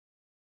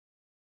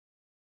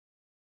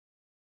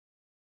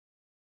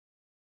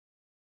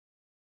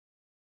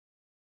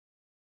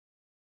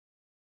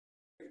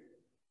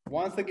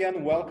Once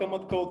again, welcome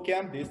at Code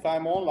Camp, this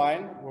time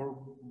online. We're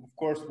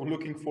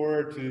looking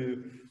forward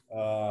to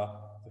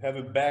have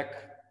it back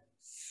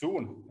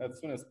soon, as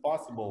soon as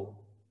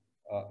possible,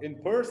 in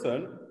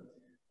person.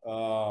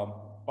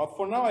 But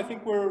for now, I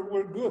think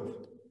we're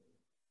good.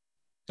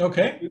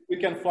 Okay. We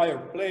can fly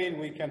our plane,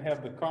 we can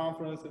have the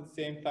conference at the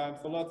same time,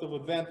 so lots of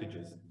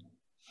advantages.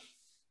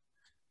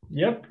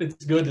 Yep,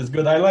 it's good, it's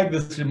good. I like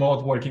this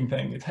remote working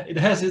thing. It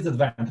has its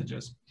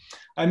advantages.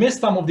 I miss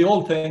some of the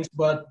old things,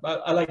 but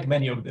I like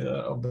many of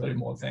the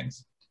remote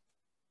things.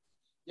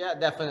 Yeah,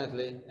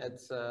 definitely.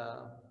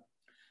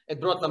 It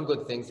brought some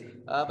good things.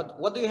 But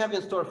what do you have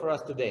in store for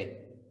us today?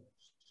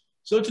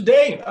 So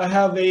today I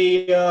have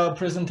a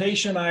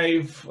presentation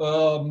I've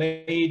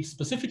made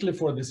specifically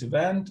for this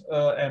event,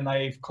 and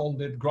I've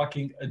called it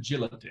Grokking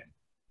Agility.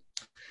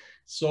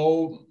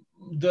 So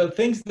the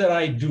things that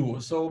I do,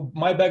 so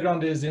my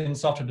background is in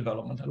software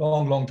development a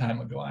long time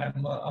ago.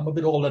 I'm a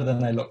bit older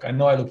than I look. I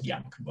know I look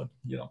young, but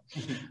you know,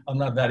 I'm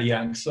not that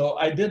young. So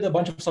I did a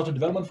bunch of software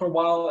development for a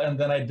while, and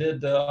then I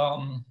did a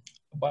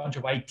bunch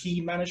of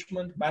IT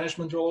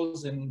management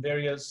roles in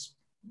various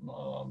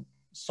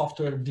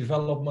software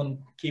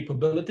development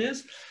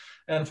capabilities.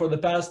 And for the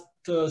past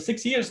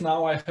 6 years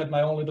now, I've had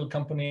my own little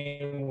company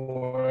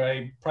where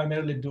I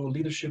primarily do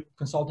leadership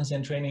consultancy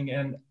and training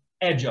and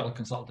agile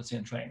consultancy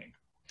and training.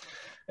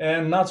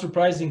 And not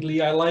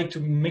surprisingly, I like to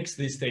mix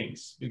these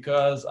things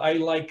because I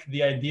like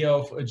the idea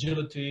of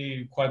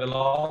agility quite a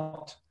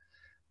lot.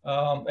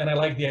 And I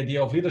like the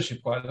idea of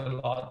leadership quite a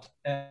lot.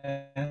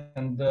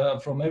 And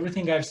from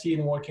everything I've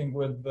seen working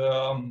with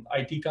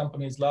IT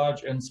companies,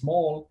 large and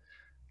small,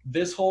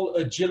 this whole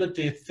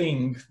agility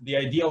thing, the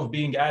idea of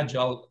being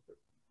agile,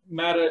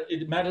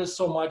 it matters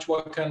so much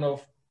what kind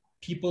of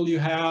people you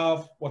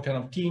have, what kind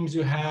of teams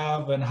you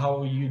have, and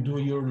how you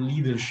do your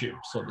leadership,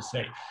 so to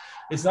say.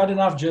 It's not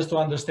enough just to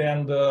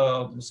understand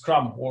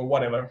Scrum or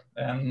whatever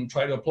and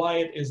try to apply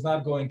it. It's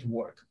not going to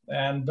work.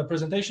 And the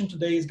presentation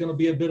today is going to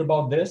be a bit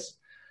about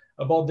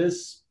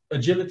this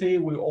agility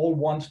we all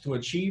want to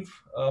achieve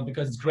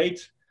because it's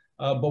great.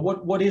 But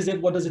what is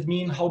it? What does it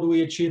mean? How do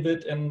we achieve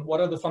it? And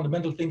what are the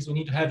fundamental things we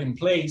need to have in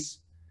place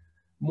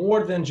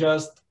more than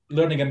just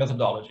learning a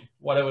methodology,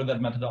 whatever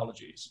that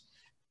methodology is?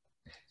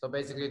 So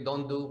basically,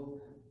 don't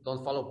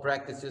follow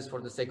practices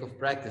for the sake of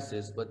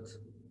practices, but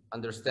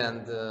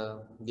understand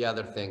the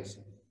other things.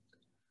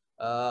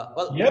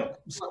 Well, yep,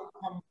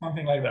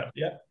 something like that.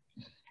 Yeah.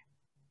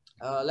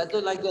 Let's do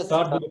it like this.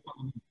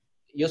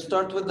 You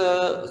start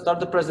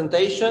the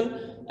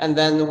presentation, and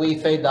then we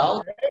fade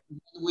out.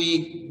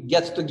 We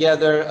get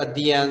together at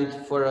the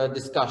end for a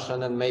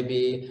discussion, and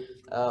maybe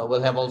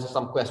we'll have also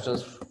some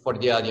questions for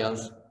the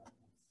audience.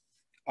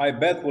 I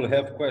bet we'll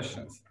have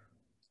questions.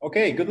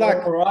 Okay, good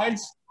luck. All right.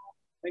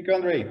 Thank you,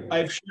 Andrei.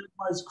 I've shared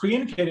my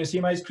screen. Can you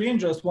see my screen?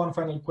 Just one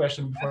final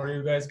question before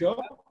you guys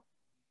go.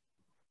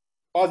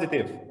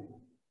 Positive.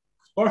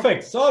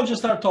 Perfect. So I'll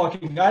just start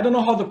talking. I don't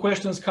know how the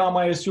questions come.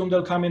 I assume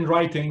they'll come in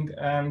writing,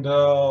 and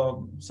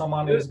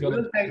someone is going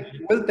to...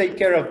 We'll take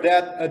care of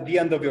that at the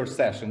end of your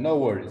session. No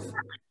worries.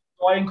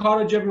 So I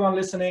encourage everyone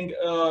listening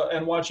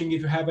and watching,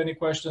 if you have any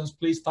questions,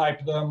 please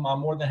type them. I'm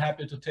more than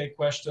happy to take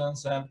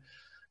questions. And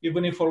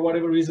even if for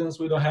whatever reasons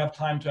we don't have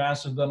time to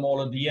answer them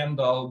all at the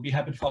end, I'll be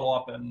happy to follow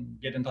up and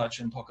get in touch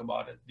and talk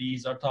about it.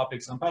 These are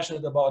topics I'm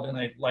passionate about and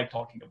I like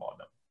talking about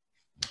them.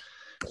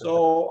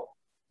 So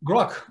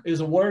grok is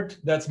a word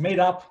that's made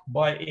up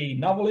by a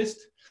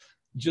novelist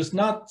just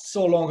not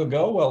so long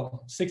ago,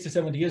 well, 60,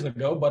 70 years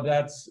ago, but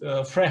that's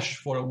fresh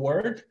for a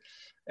word.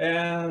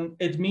 And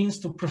it means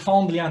to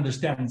profoundly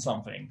understand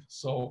something.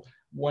 So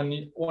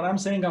when I'm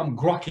saying I'm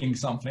grokking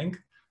something,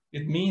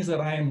 it means that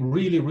I am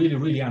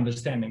really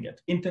understanding it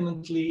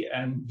intimately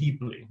and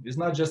deeply. It's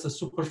not just a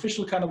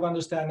superficial kind of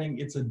understanding,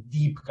 it's a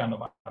deep kind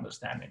of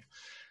understanding.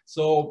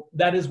 So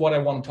that is what I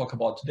want to talk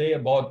about today,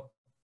 about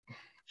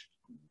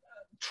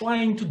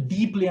trying to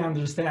deeply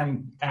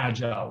understand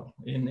Agile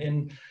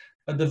in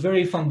the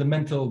very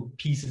fundamental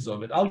pieces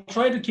of it. I'll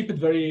try to keep it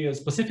very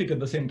specific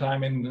at the same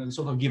time and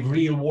sort of give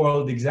real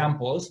world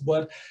examples,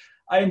 but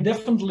I am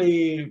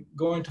definitely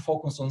going to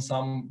focus on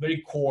some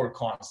very core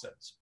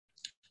concepts.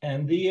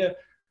 And the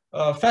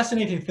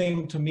fascinating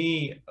thing to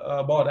me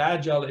about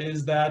Agile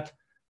is that,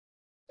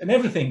 and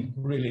everything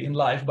really in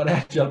life, but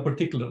Agile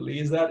particularly,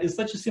 is that it's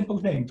such a simple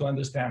thing to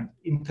understand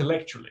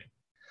intellectually.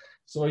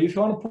 So if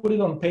you want to put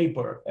it on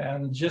paper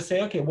and just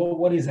say, okay, well,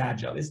 what is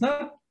Agile? It's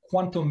not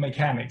quantum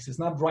mechanics. It's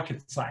not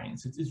rocket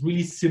science. It's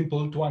really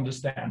simple to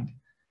understand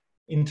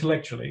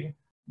intellectually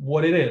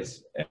what it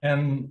is.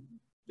 And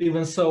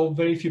even so,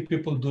 very few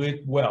people do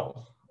it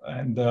well.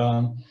 And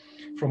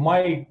from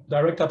my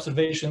direct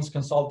observations,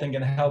 consulting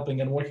and helping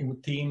and working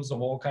with teams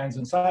of all kinds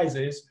and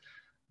sizes,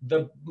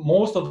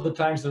 most of the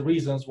times the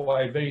reasons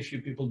why very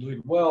few people do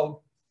it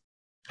well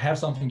have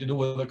something to do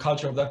with the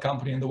culture of that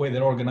company and the way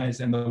they're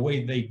organized and the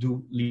way they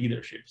do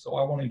leadership. So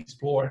I want to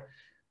explore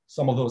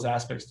some of those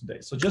aspects today.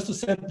 So just to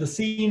set the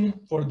scene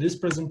for this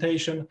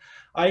presentation,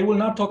 I will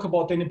not talk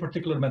about any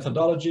particular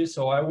methodology.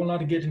 So I will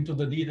not get into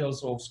the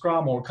details of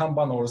Scrum or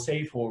Kanban or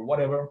SAFe or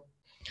whatever.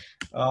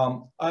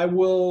 I'm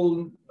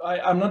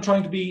not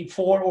trying to be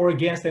for or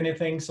against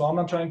anything, so I'm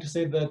not trying to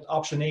say that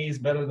option A is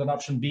better than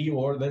option B,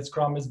 or that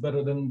Scrum is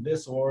better than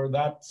this, or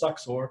that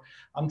sucks, or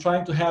I'm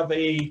trying to have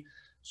a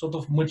sort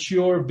of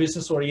mature,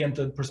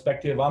 business-oriented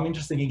perspective. I'm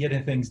interested in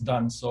getting things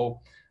done,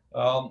 so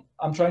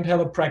I'm trying to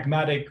have a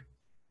pragmatic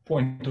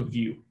point of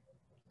view.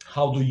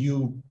 How do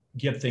you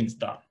get things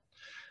done?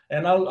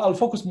 And I'll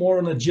focus more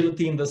on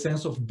agility in the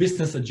sense of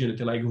business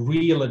agility, like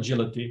real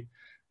agility,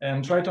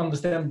 and try to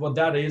understand what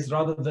that is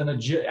rather than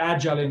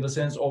agile in the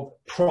sense of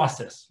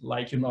process,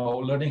 like, you know,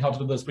 learning how to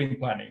do the sprint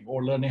planning,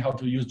 or learning how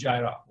to use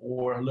Jira,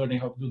 or learning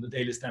how to do the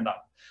daily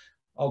stand-up.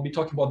 I'll be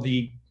talking about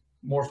the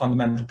more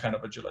fundamental kind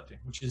of agility,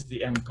 which is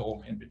the end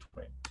goal in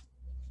between.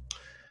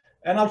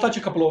 And I'll touch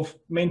a couple of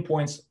main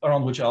points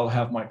around which I'll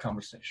have my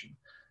conversation.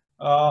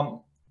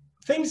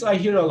 Things I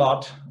hear a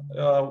lot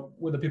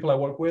with the people I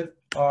work with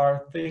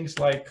are things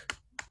like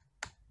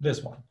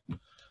this one.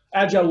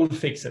 Agile will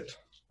fix it,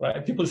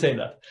 right? People say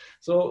that.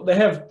 So they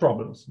have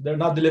problems. They're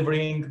not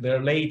delivering,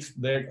 they're late,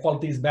 their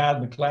quality is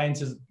bad, the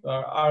clients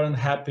aren't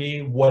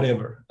happy,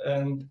 whatever.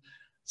 And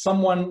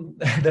someone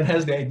that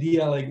has the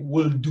idea like,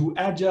 we'll do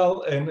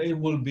Agile and it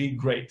will be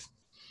great.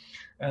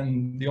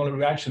 And the only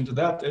reaction to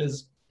that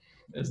is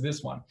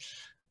this one.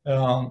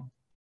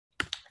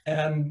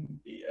 And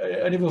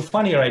an even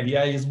funnier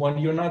idea is when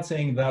you're not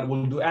saying that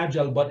we'll do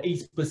Agile, but a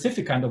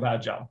specific kind of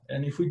Agile.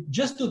 And if we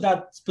just do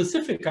that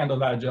specific kind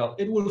of Agile,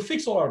 it will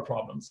fix all our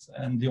problems.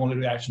 And the only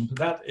reaction to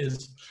that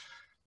is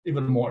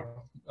even more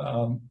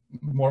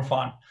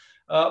fun.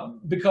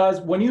 Because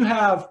when you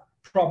have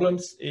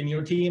problems in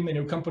your team, in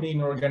your company, in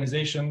your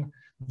organization,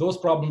 those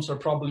problems are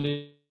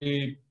probably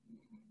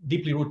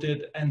deeply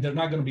rooted, and they're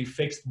not going to be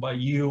fixed by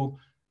you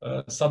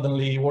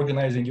suddenly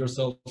organizing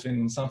yourself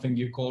in something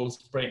you call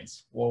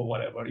sprints or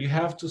whatever. You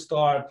have to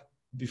start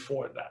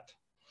before that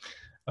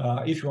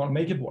if you want to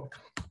make it work.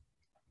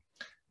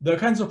 The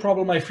kinds of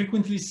problem I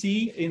frequently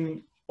see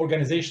in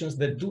organizations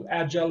that do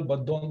Agile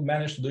but don't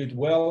manage to do it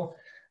well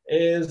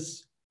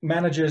is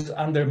managers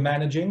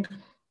under-managing.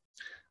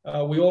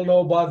 We all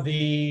know about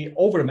the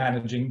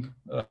over-managing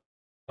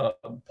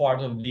part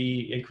of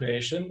the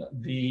equation,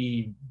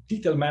 the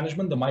detail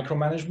management, the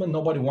micromanagement.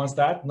 Nobody wants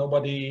that.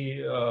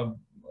 Nobody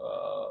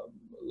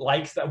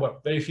likes that.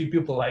 Well, very few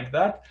people like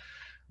that.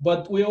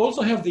 But we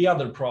also have the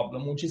other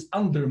problem, which is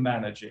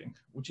under-managing,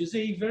 which is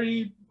a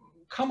very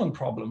common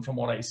problem from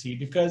what I see,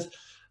 because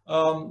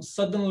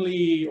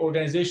suddenly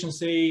organizations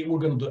say we're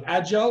going to do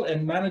Agile,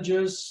 and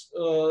managers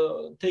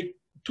take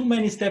too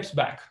many steps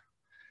back.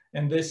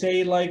 And they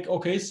say like,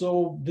 okay,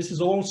 so this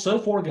is all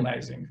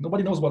self-organizing.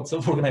 Nobody knows what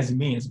self-organizing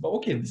means, but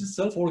okay, this is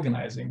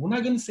self-organizing. We're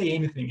not going to say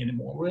anything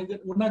anymore.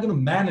 We're not going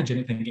to manage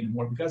anything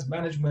anymore because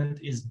management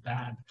is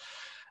bad.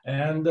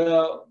 And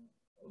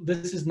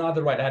this is not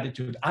the right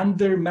attitude.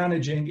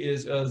 Under-managing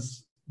is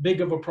as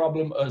big of a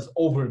problem as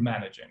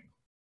over-managing.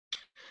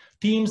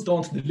 Teams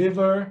don't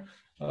deliver,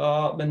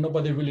 and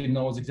nobody really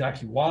knows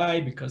exactly why,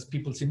 because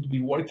people seem to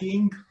be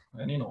working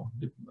and, you know,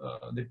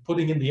 they're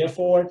putting in the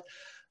effort.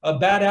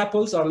 Bad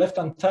apples are left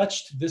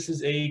untouched. This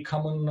is a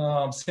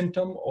common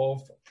symptom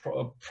of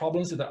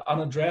problems that are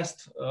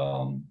unaddressed.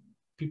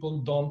 People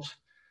don't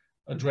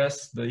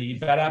address the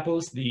bad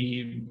apples,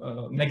 the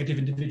negative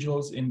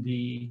individuals in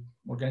the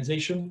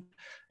organization,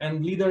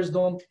 and leaders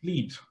don't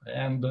lead.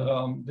 And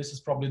this is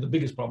probably the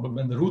biggest problem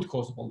and the root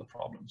cause of all the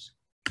problems.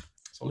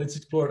 So let's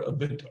explore a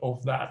bit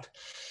of that.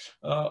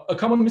 A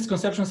common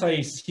misconceptions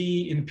I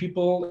see in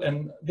people,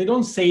 and they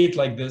don't say it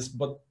like this,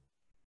 but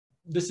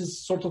this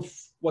is sort of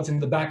what's in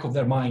the back of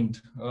their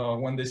mind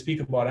when they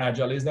speak about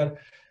Agile, is that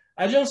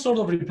Agile sort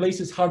of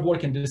replaces hard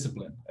work and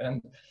discipline.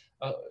 And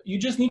you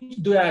just need to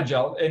do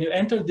Agile and you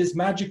enter this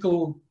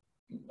magical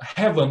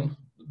heaven,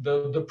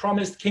 the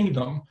promised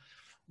kingdom,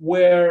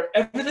 where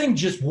everything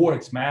just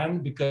works, man,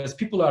 because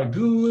people are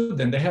good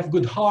and they have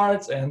good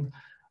hearts, and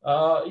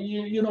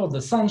you know,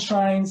 the sun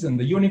shines and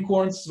the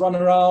unicorns run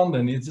around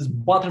and it's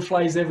just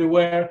butterflies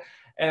everywhere.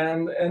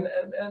 And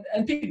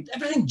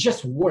everything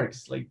just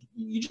works. Like,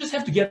 you just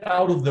have to get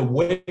out of the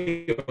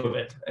way of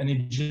it, and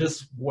it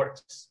just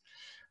works.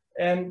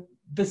 And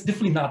that's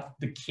definitely not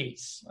the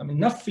case. I mean,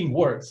 nothing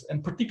works,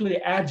 and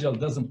particularly Agile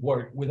doesn't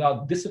work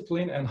without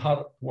discipline and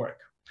hard work.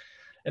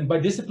 And by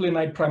discipline,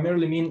 I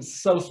primarily mean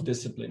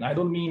self-discipline. I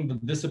don't mean the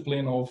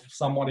discipline of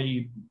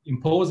somebody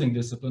imposing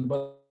discipline,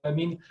 but I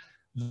mean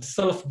the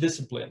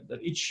self-discipline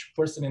that each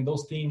person in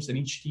those teams and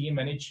each team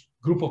and each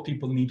group of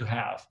people need to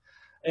have.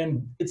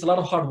 And it's a lot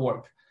of hard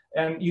work.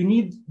 And you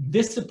need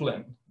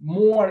discipline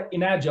more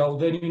in Agile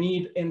than you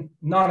need in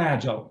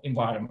non-Agile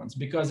environments,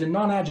 because in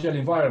non-Agile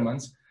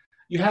environments,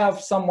 you have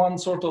someone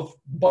sort of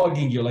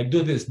bugging you, like,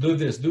 do this, do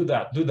this, do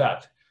that, do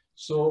that.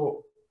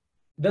 So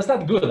that's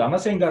not good. I'm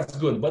not saying that's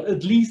good, but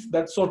at least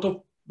that sort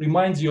of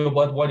reminds you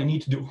about what you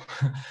need to do.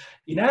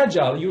 In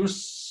Agile, you're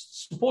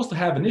supposed to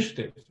have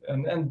initiative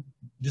and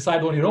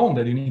decide on your own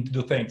that you need to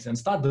do things and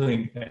start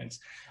doing things.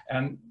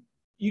 And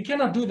you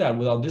cannot do that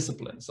without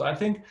discipline. So I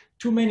think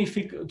too many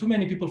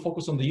people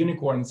focus on the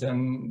unicorns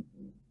and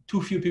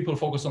too few people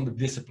focus on the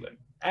discipline.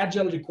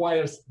 Agile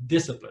requires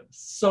discipline,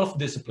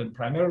 self-discipline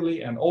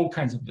primarily, and all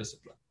kinds of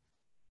discipline.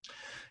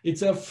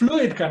 It's a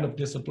fluid kind of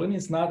discipline.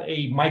 It's not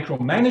a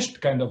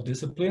micromanaged kind of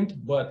discipline,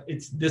 but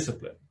it's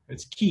discipline.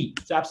 It's key.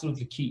 It's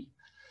absolutely key.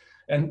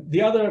 And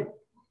the other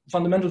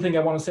fundamental thing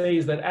I want to say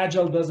is that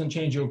Agile doesn't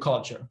change your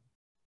culture.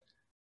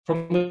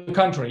 From the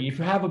contrary, if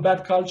you have a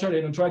bad culture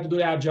and you try to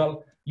do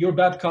Agile, your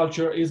bad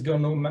culture is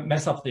going to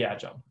mess up the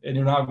Agile, and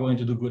you're not going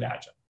to do good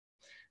Agile.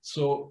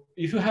 So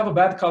if you have a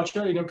bad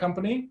culture in your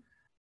company,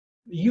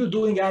 you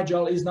doing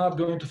Agile is not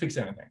going to fix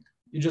anything.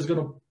 You're just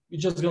going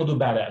to do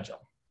bad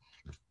Agile.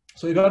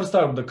 So you got to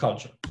start with the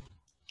culture.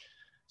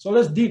 So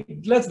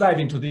let's dive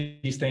into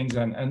these things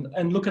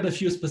and look at a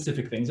few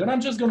specific things. And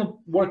I'm just going to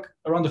work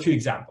around a few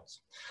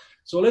examples.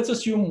 So let's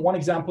assume one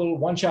example,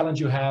 one challenge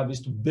you have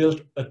is to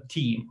build a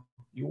team.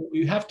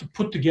 You have to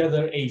put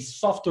together a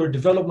software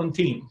development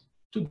team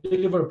to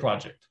deliver a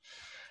project.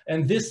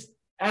 And this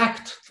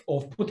act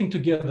of putting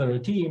together a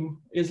team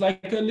is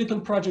like a little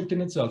project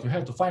in itself. You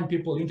have to find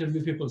people,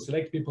 interview people,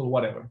 select people,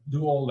 whatever,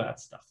 do all that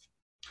stuff.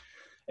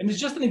 And it's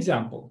just an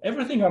example.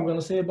 Everything I'm going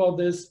to say about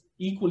this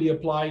equally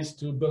applies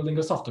to building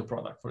a software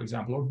product, for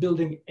example, or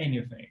building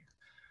anything.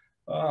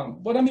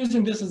 But I'm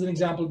using this as an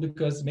example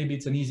because maybe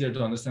it's an easier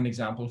to understand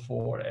example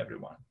for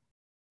everyone.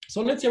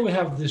 So let's say we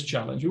have this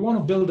challenge. We want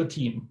to build a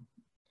team.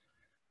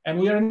 And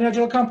we are an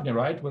Agile company,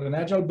 right? We're an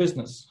Agile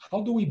business.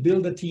 How do we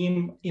build a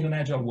team in an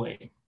Agile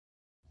way?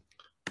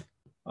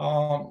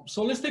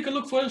 So let's take a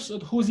look first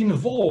at who's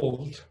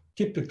involved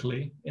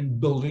typically in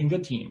building a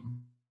team.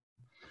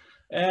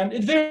 And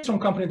it varies from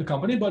company to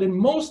company, but in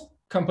most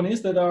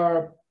companies that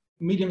are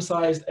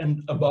medium-sized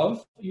and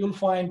above, you'll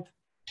find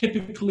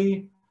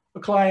typically a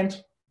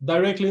client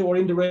directly or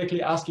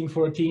indirectly asking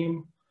for a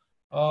team.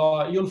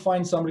 You'll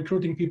find some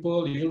recruiting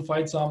people, you'll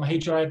find some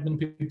HR admin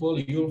people,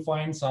 you'll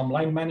find some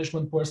line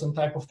management person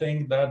type of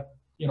thing that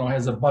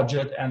has a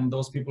budget, and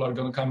those people are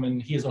going to come in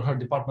his or her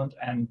department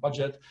and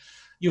budget.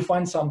 You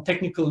find some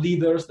technical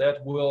leaders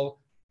that will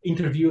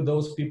interview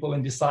those people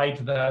and decide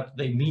that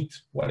they meet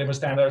whatever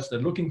standards they're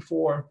looking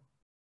for.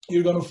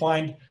 You're going to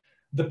find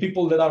the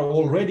people that are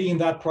already in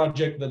that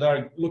project that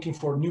are looking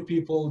for new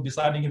people,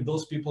 deciding if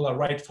those people are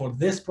right for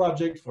this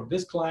project, for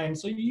this client.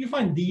 So you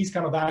find these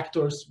kind of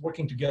actors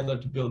working together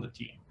to build a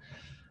team.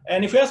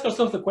 And if we ask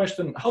ourselves the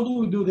question, how do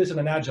we do this in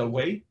an Agile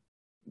way?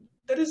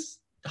 That is,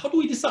 how do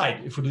we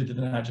decide if we do it in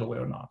an Agile way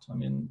or not? I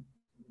mean,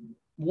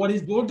 what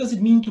does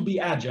it mean to be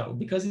Agile?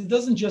 Because it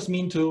doesn't just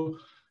mean to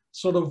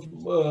sort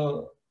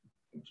of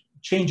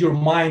change your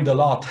mind a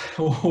lot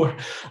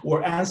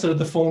or answer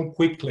the phone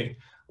quickly,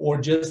 or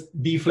just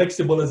be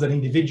flexible as an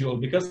individual.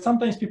 Because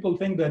sometimes people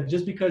think that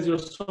just because you're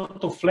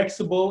sort of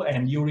flexible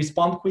and you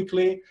respond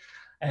quickly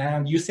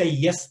and you say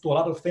yes to a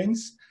lot of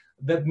things,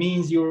 that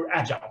means you're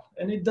Agile.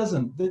 And it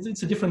doesn't.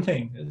 It's a different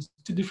thing. It's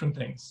two different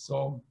things.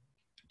 So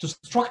to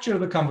structure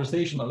the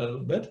conversation a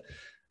little bit,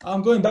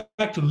 I'm going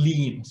back to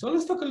lean. So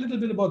let's talk a little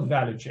bit about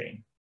value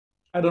chain.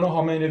 I don't know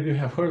how many of you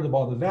have heard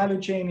about the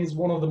value chain. Is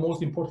one of the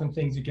most important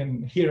things you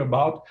can hear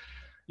about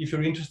if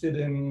you're interested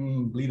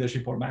in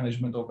leadership or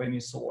management of any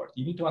sort.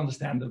 You need to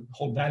understand the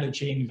whole value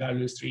chain,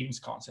 value streams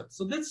concept.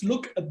 So let's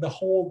look at the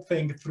whole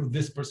thing through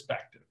this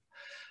perspective.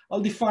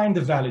 I'll define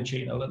the value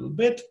chain a little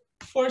bit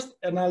first,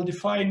 and I'll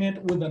define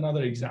it with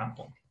another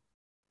example.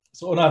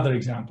 So another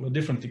example, a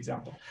different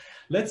example.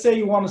 Let's say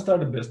you want to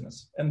start a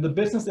business, and the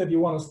business that you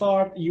want to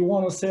start, you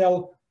want to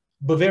sell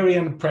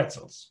Bavarian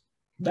pretzels.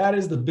 That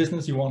is the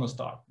business you want to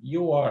start.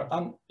 You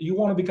want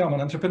to become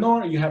an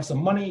entrepreneur, you have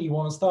some money, you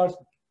want to start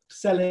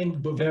selling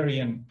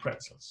Bavarian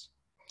pretzels.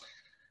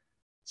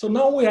 So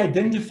now we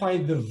identify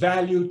the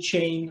value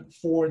chain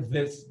for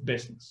this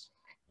business.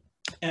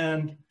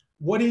 And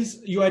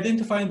you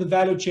identify the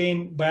value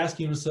chain by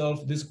asking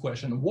yourself this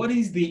question: what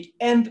is the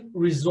end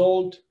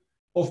result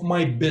of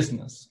my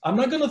business? I'm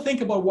not going to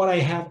think about what I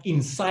have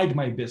inside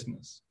my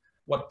business,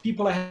 what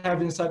people I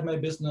have inside my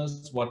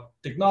business, what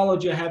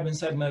technology I have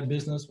inside my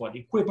business, what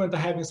equipment I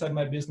have inside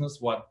my business,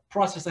 what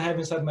process I have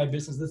inside my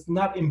business. That's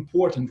not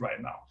important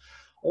right now.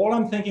 All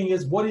I'm thinking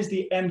is, what is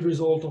the end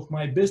result of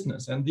my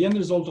business? And the end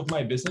result of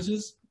my business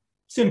is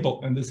simple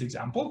in this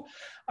example.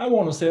 I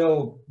want to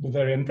sell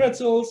Bavarian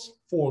pretzels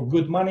for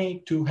good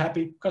money to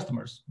happy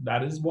customers.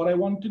 That is what I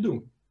want to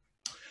do.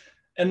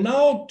 And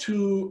now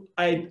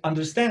I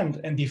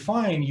understand and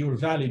define your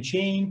value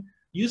chain,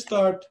 you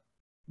start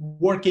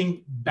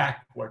working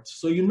backwards.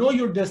 So you know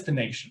your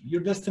destination.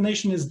 Your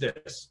destination is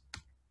this: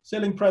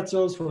 selling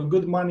pretzels for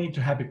good money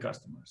to happy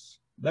customers.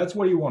 That's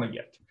where you want to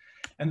get.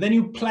 And then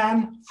you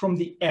plan from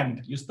the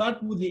end. You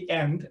start with the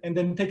end and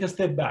then take a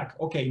step back.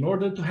 Okay, in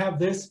order to have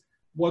this,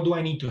 what do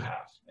I need to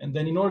have? And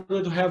then in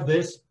order to have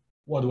this,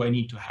 what do I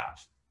need to have?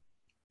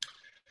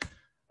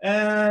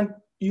 And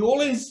you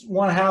always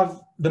want to have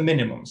the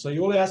minimum. So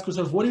you always ask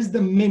yourself, what is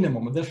the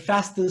minimum, the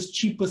fastest,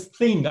 cheapest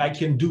thing I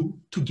can do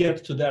to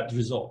get to that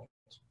result?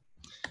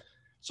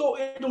 So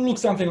it will look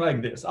something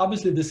like this.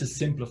 Obviously, this is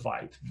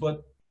simplified,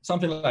 but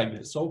something like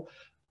this. So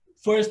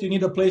first, you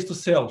need a place to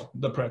sell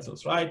the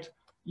pretzels, right?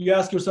 you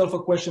ask yourself a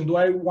question, do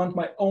I want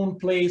my own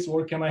place,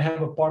 or can I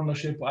have a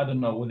partnership, I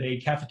don't know, with a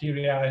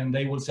cafeteria and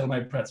they will sell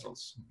my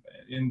pretzels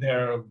in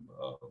their,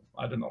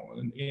 I don't know,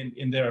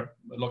 in their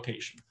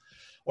location,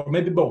 or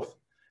maybe both.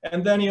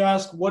 And then you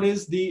ask, what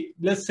is the,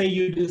 let's say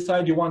you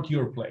decide you want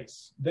your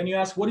place. Then you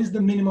ask, what is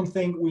the minimum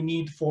thing we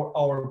need for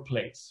our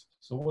place?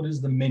 So what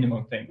is the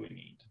minimum thing we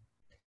need?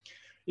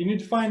 You need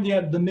to find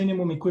the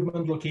minimum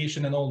equipment,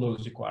 location, and all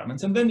those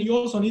requirements. And then you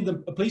also need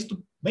a place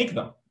to make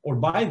them or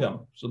buy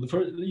them. So the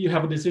first, you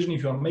have a decision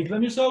if you want to make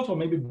them yourself or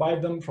maybe buy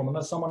them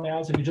from someone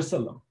else and you just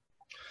sell them.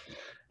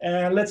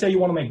 And let's say you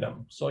want to make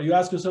them. So you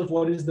ask yourself,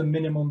 what is the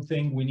minimum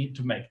thing we need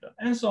to make them?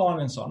 And so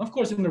on and so on. Of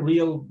course, in a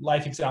real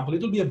life example,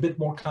 it'll be a bit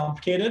more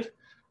complicated,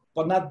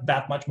 but not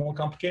that much more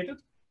complicated.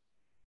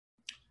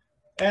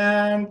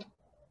 And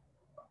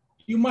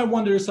you might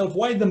wonder yourself,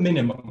 why the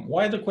minimum?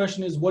 Why the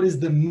question is, what is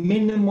the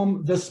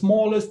minimum, the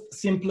smallest,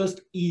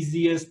 simplest,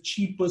 easiest,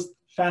 cheapest,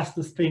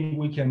 fastest thing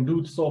we can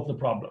do to solve the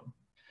problem?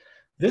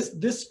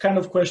 This kind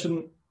of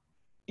question,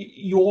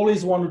 you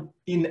always want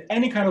to, in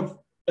any kind of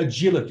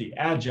agility,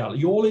 agile,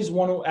 you always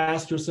want to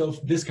ask yourself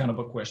this kind of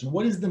a question.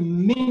 What is the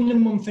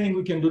minimum thing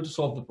we can do to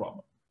solve the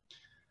problem?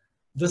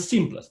 The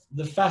simplest,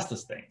 the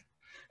fastest thing.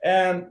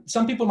 And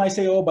some people might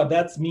say, oh, but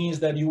that means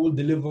that you will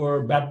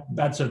deliver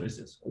bad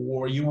services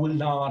or you will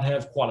not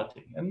have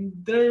quality. And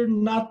they're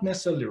not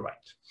necessarily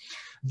right.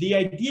 The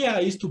idea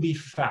is to be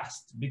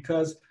fast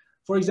because,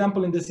 for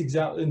example, in this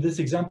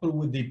example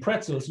with the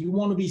pretzels, you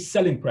want to be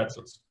selling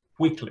pretzels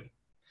quickly.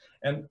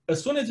 And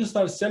as soon as you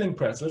start selling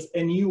pretzels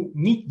and you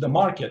meet the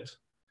market,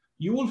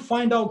 you will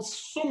find out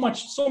so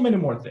many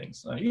more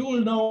things. You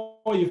will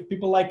know if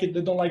people like it, they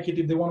don't like it,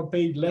 if they want to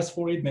pay less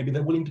for it, maybe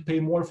they're willing to pay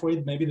more for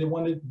it, maybe they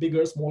want it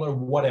bigger, smaller,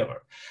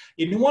 whatever.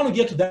 If you want to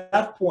get to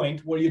that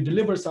point where you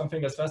deliver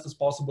something as fast as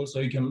possible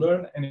so you can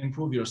learn and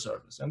improve your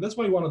service. And that's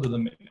why you want to do the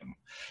minimum.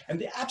 And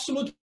the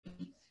absolute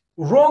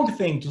wrong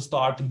thing to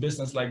start a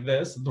business like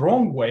this, the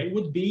wrong way,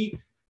 would be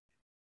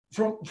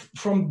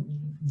from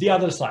the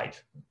other side.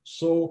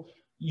 So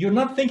you're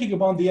not thinking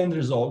about the end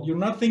result. You're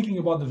not thinking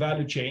about the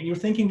value chain. You're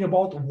thinking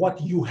about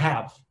what you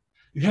have.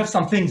 You have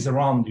some things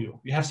around you.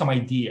 You have some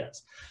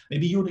ideas.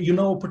 Maybe you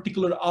know a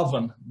particular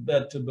oven,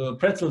 the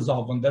pretzels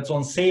oven that's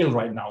on sale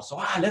right now. So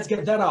let's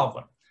get that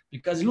oven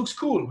because it looks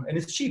cool and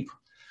it's cheap.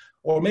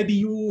 Or maybe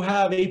you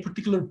have a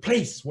particular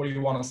place where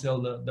you want to sell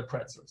the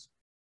pretzels.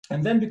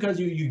 And then because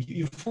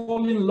you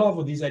fall in love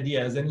with these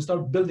ideas and you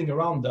start building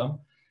around them,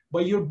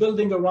 but you're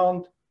building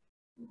around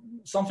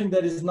something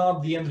that is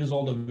not the end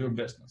result of your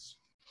business.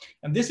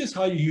 And this is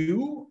how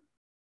you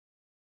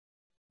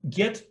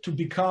get to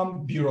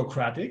become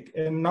bureaucratic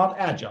and not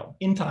agile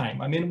in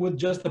time. I mean, with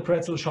just the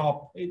pretzel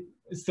shop,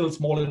 it's still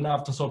small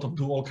enough to sort of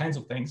do all kinds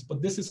of things,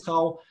 but this is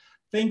how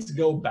things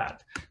go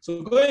bad.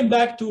 So going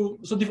back to,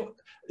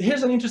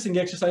 here's an interesting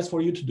exercise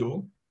for you to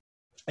do.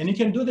 And you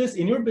can do this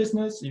in your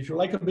business. If you're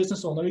like a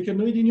business owner, you can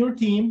do it in your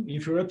team.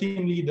 If you're a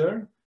team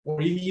leader, or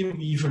even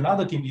if you're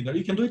not a team leader,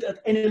 you can do it at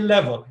any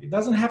level. It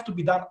doesn't have to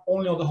be done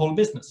only on the whole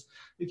business.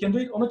 You can do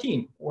it on a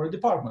team or a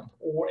department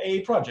or a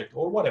project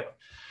or whatever.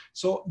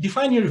 So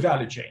define your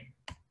value chain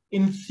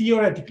in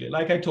theoretically,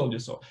 like I told you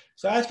so.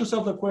 So ask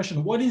yourself the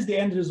question, what is the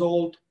end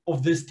result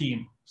of this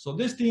team? So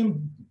this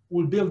team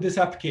will build this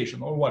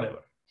application or whatever.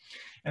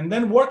 And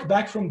then work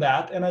back from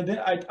that. And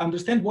I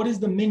understand what is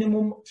the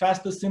minimum,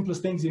 fastest,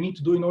 simplest things you need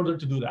to do in order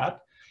to do that.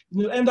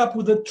 You'll end up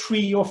with a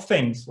tree of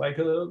things, like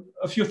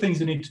a few things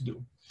you need to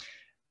do.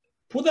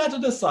 Put that to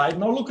the side,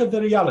 now look at the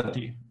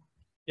reality.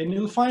 And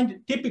you'll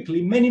find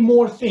typically many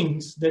more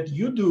things that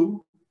you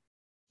do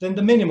than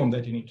the minimum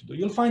that you need to do.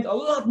 You'll find a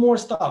lot more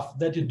stuff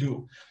that you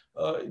do.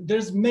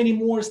 There's many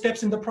more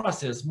steps in the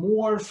process,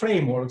 more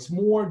frameworks,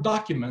 more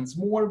documents,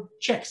 more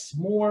checks,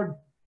 more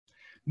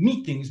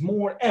meetings,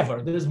 more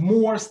ever. There's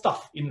more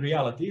stuff in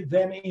reality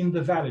than in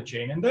the value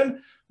chain. And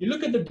then you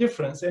look at the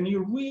difference and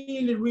you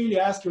really, really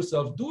ask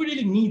yourself, do we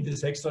really need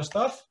this extra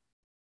stuff?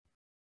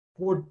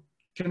 Or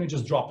can we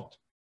just drop it?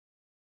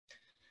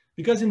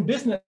 Because in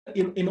business,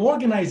 in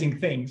organizing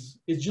things,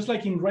 it's just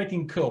like in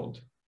writing code.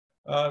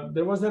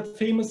 There was that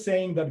famous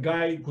saying, that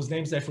guy whose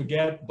names I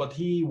forget, but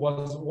he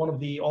was one of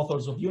the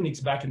authors of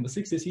Unix back in the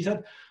 60s. He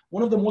said,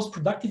 one of the most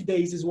productive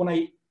days is when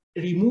I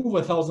remove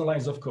 1,000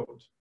 lines of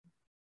code.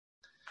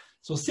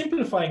 So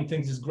simplifying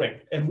things is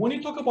great. And when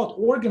you talk about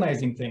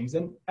organizing things,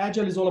 and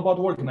Agile is all about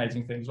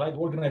organizing things, right?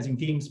 Organizing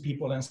teams,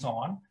 people, and so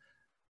on.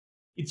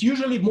 It's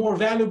usually more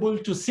valuable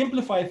to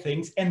simplify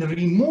things and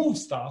remove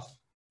stuff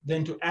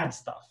than to add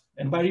stuff.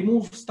 And by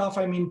remove stuff,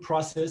 I mean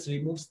process,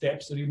 remove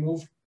steps,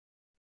 remove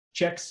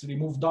checks,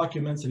 remove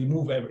documents,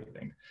 remove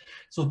everything.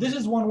 So this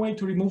is one way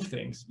to remove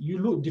things.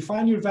 You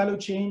define your value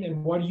chain,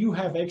 and what you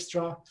have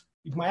extra,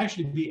 it might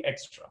actually be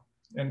extra,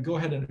 and go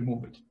ahead and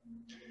remove it.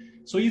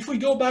 So if we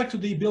go back to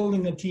the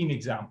building a team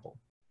example,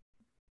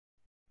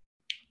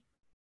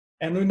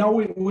 and we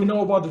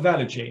know about the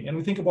value chain, and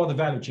we think about the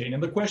value chain,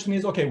 and the question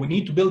is, okay, we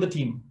need to build a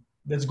team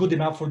that's good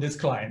enough for this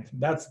client.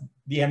 That's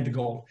the end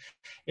goal.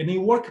 And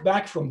you work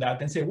back from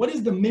that and say, what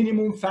is the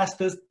minimum,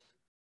 fastest,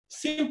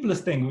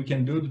 simplest thing we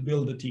can do to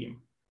build a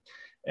team?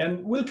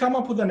 And we'll come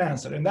up with an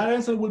answer, and that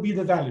answer will be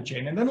the value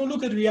chain. And then we'll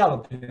look at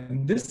reality,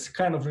 and this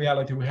kind of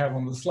reality we have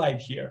on the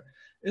slide here.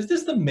 Is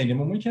this the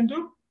minimum we can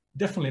do?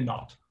 Definitely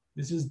not.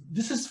 This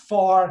is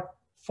far,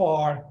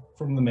 far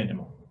from the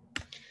minimum.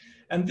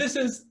 And this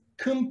is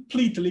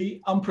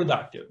completely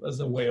unproductive as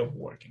a way of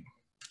working.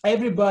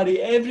 Every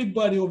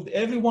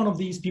one of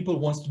these people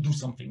wants to do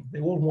something. They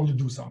all want to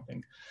do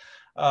something.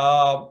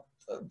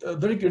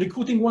 The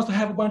recruiting wants to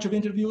have a bunch of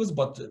interviews,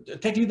 but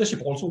tech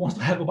leadership also wants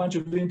to have a bunch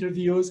of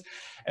interviews,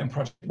 and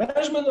project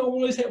management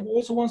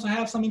also wants to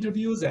have some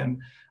interviews, and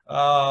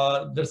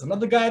there's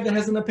another guy that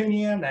has an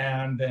opinion,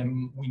 and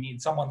then we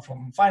need someone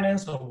from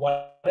finance or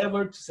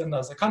whatever to send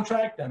us a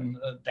contract, and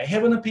they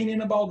have an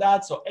opinion about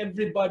that, so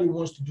everybody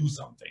wants to do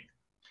something.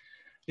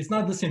 It's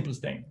not the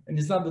simplest thing, and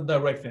it's not the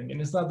direct thing, and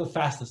it's not the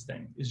fastest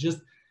thing. It's just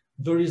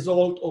the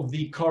result of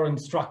the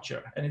current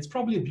structure, and it's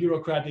probably a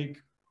bureaucratic,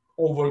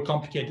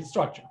 overcomplicated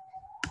structure.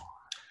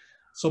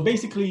 So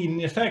basically,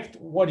 in effect,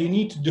 what you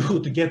need to do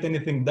to get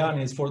anything done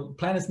is for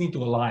planets need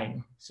to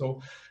align.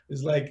 So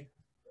it's like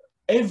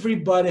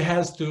everybody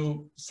has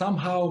to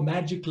somehow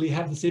magically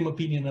have the same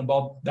opinion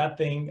about that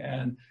thing,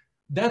 and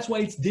that's why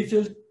it's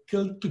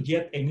difficult to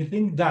get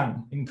anything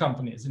done in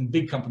companies, in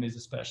big companies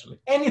especially.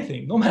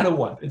 Anything, no matter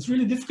what, it's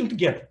really difficult to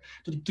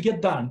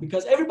get done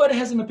because everybody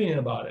has an opinion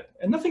about it,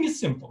 and nothing is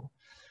simple,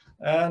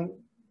 and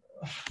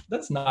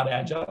that's not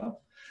agile.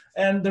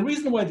 And the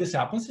reason why this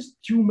happens is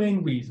two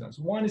main reasons.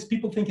 One is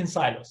people think in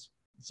silos.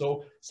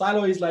 So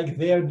silo is like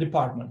their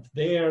department,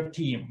 their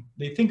team.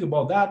 They think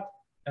about that,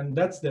 and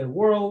that's their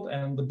world,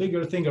 and the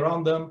bigger thing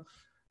around them,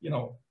 you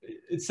know,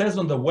 it says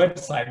on the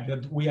website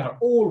that we are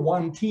all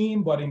one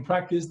team, but in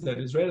practice that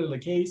is rarely the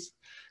case.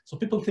 So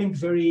people think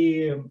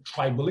very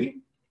tribally.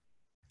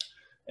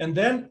 And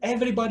then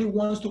everybody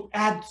wants to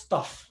add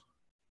stuff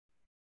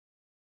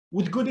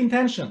with good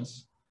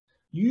intentions.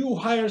 You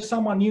hire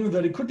someone new in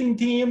the recruiting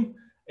team,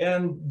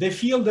 and they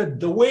feel that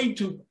the way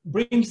to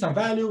bring some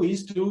value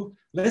is to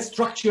let's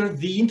structure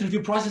the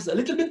interview process a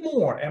little bit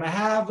more. And I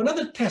have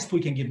another test we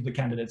can give the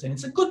candidates. And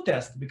it's a good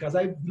test because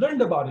I've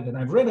learned about it and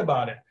I've read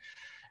about it.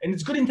 And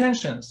it's good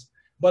intentions.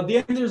 But the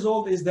end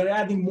result is they're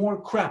adding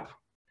more crap.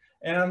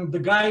 And the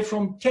guy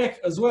from tech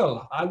as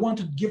well, I want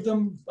to give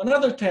them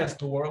another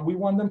test, or we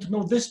want them to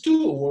know this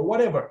too, or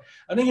whatever.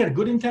 And then you had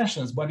good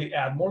intentions, but you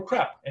add more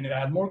crap, and you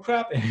add more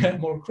crap, and you add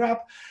more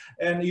crap.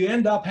 And you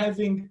end up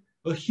having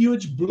a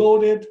huge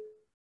bloated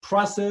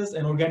process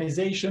and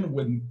organization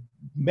with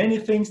many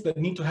things that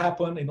need to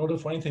happen in order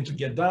for anything to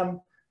get done.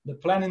 The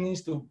planning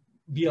needs to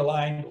be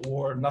aligned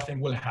or nothing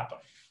will happen.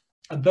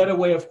 A better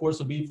way, of course,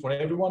 would be for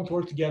everyone to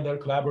work together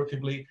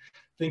collaboratively,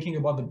 thinking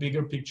about the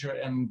bigger picture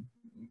and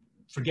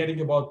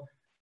forgetting about,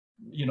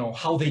 you know,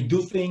 how they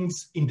do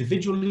things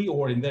individually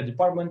or in their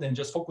department and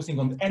just focusing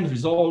on the end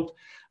result.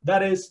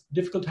 That is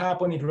difficult to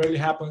happen. It rarely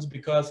happens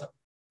because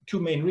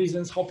two main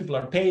reasons: how people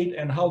are paid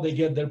and how they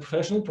get their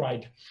professional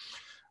pride.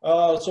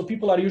 So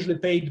people are usually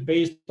paid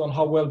based on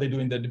how well they do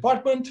in their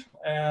department,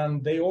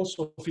 and they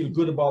also feel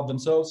good about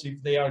themselves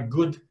if they are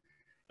good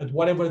at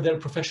whatever their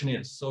profession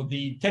is. So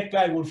the tech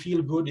guy will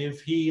feel good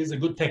if he is a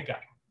good tech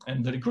guy,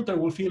 and the recruiter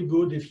will feel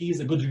good if he is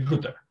a good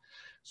recruiter.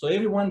 So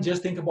everyone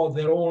just think about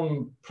their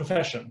own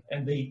profession,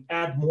 and they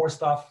add more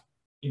stuff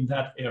in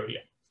that area.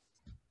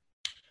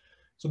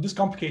 So this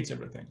complicates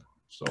everything.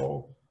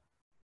 So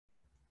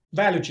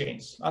value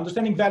chains,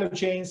 understanding value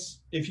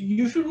chains. If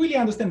you really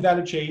understand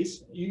value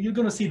chains, you're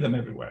going to see them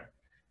everywhere,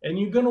 and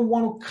you're going to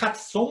want to cut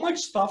so much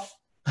stuff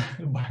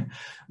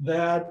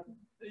that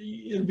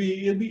it'll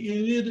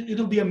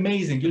be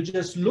amazing. You'll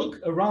just look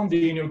around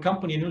in your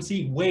company and you'll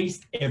see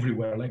waste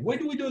everywhere. Like, why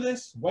do we do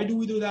this? Why do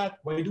we do that?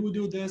 Why do we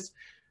do this?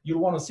 You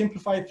want to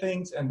simplify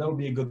things, and that will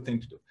be a good thing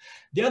to do.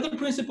 The other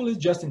principle is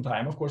just in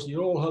time. Of course,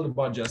 you all heard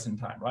about just in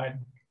time, right?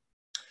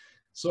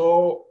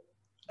 So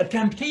a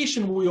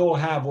temptation we all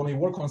have when we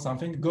work on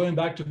something, going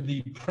back to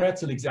the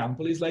pretzel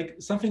example, is like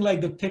something like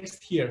the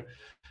text here.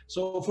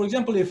 So for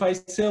example, if I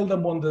sell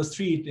them on the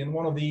street in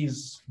one of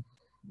these,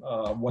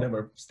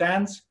 whatever,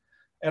 stands,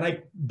 and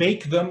I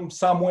bake them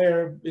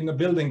somewhere in a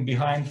building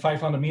behind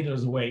 500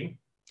 meters away,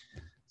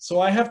 so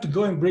I have to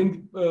go and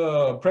bring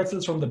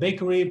pretzels from the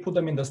bakery, put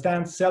them in the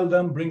stand, sell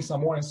them, bring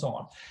some more, and so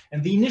on.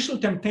 And the initial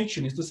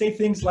temptation is to say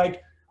things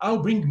like, I'll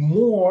bring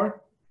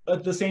more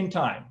at the same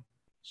time,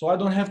 so I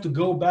don't have to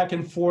go back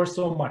and forth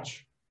so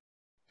much.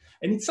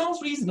 And it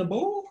sounds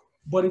reasonable,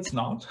 but it's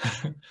not.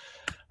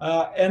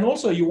 And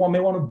also you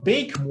may want to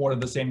bake more at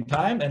the same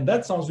time, and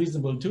that sounds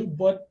reasonable too,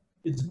 but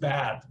it's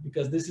bad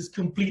because this is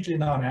completely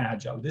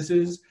non-agile. This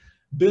is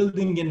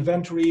building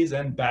inventories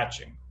and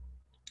batching.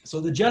 So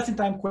the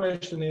just-in-time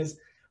question is,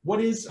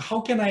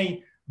 how can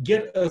I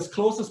get as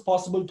close as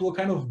possible to a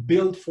kind of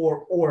build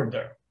for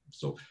order?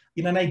 So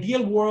in an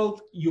ideal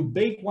world, you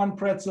bake one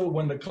pretzel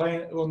when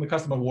the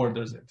customer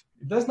orders it.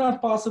 If that's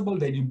not possible,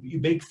 then you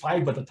bake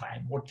 5 at a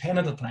time or 10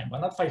 at a time, but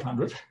not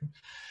 500.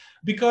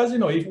 Because, you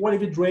know, what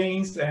if it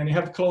rains and you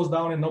have to close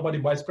down and nobody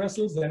buys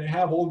pretzels, then you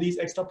have all these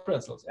extra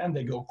pretzels and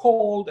they go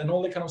cold and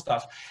all that kind of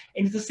stuff.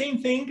 And it's the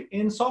same thing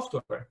in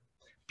software.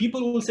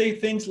 People will say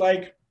things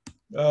like,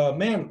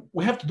 man,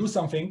 we have to do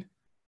something,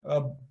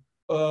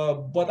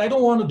 but I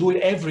don't want to do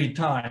it every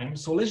time.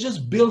 So let's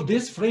just build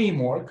this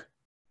framework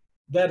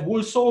that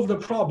will solve the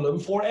problem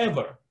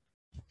forever.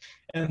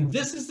 And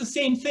this is the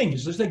same thing.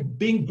 It's just like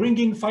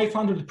bringing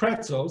 500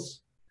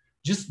 pretzels,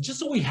 just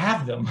so we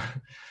have them.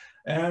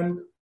 And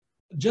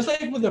just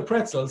like with the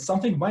pretzels,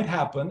 something might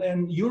happen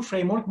and your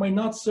framework might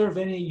not serve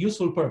any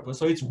useful purpose.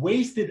 So it's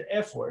wasted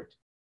effort.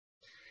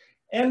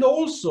 And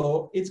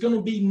also it's going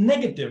to be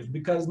negative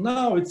because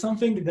now it's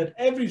something that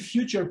every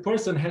future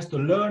person has to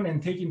learn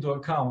and take into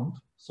account.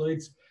 So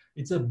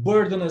it's a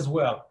burden as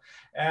well.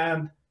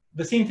 And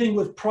the same thing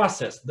with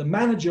process. The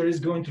manager is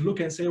going to look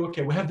and say,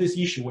 okay, we have this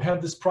issue, we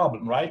have this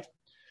problem, right?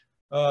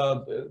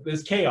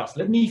 There's chaos.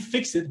 Let me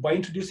fix it by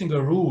introducing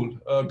a rule,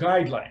 a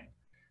guideline.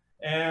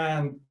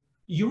 And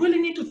you really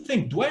need to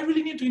think, do I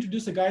really need to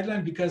introduce a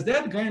guideline? Because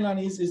that guideline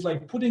is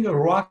like putting a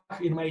rock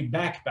in my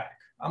backpack.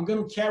 I'm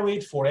going to carry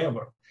it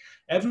forever.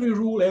 Every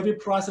rule, every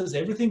process,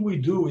 everything we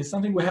do is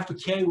something we have to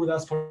carry with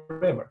us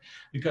forever.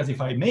 Because if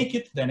I make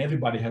it, then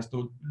everybody has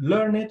to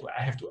learn it.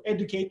 I have to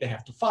educate, they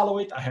have to follow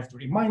it. I have to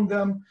remind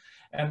them.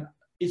 And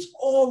it's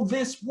all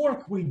this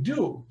work we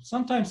do.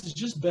 Sometimes it's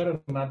just better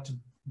not to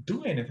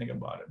do anything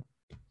about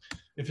it.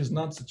 If it's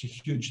not such a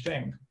huge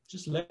thing,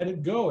 just let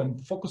it go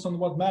and focus on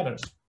what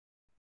matters.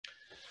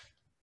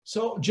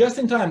 So just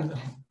in time,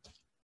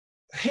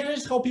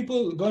 here's how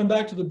people, going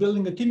back to the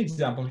building a team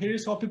example,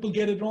 here's how people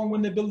get it wrong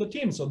when they build a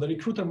team. So the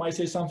recruiter might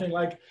say something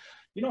like,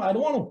 you know, I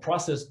don't want to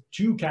process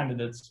 2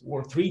 candidates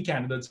or 3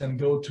 candidates and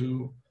go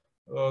to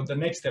the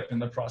next step in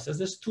the process.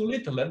 There's too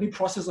little. Let me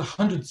process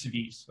 100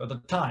 CVs at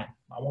a time.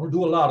 I want to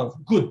do a lot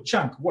of good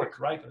chunk work,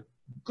 right? A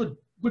good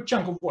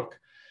chunk of work.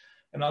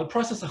 And I'll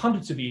process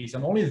 100 CVs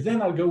and only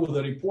then I'll go with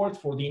a report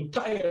for the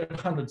entire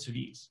 100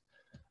 CVs.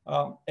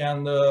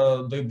 And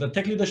the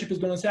tech leadership is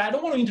going to say, I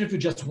don't want to interview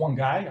just one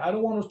guy. I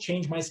don't want to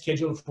change my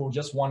schedule for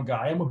just one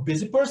guy. I'm a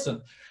busy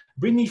person.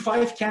 Bring me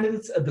 5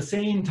 candidates at the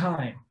same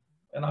time.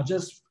 And I'll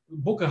just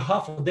book a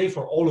half a day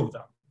for all of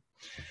them.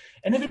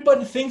 And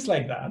everybody thinks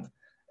like that.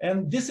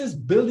 And this is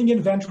building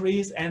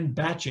inventories and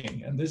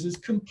batching. And this is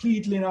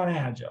completely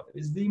non-agile.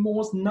 It's the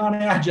most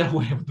non-agile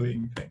way of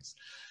doing things.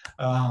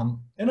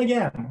 And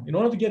again, in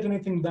order to get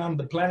anything done,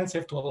 the planets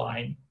have to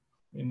align.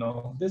 You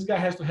know, this guy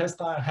has to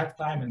have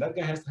time, and that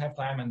guy has to have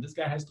time, and this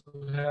guy has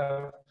to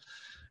have,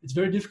 it's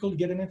very difficult to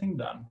get anything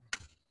done.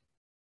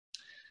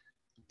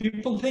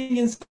 People think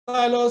in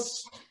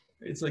silos.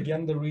 It's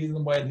again the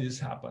reason why this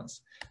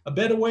happens. A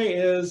better way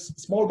is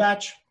small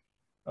batch.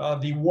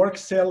 The work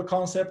cell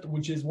concept,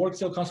 which is work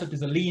cell concept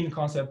is a lean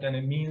concept, and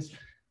it means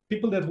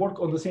people that work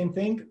on the same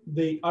thing,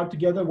 they are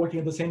together working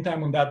at the same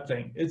time on that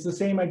thing. It's the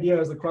same idea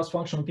as the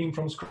cross-functional team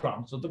from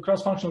Scrum. So the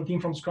cross-functional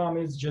team from Scrum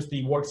is just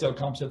the work cell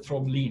concept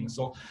from Lean.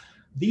 So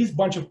these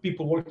bunch of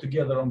people work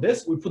together on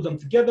this. We put them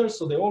together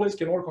so they always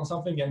can work on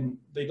something and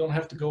they don't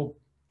have to go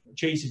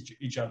chase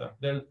each other.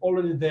 They're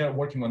already there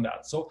working on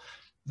that. So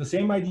the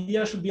same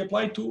idea should be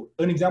applied to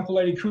an example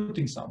like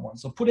recruiting someone.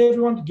 So put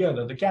everyone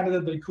together, the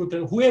candidate, the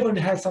recruiter, whoever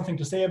has something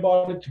to say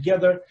about it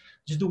together,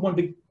 just do one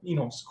big, you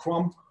know,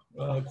 Scrum,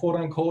 quote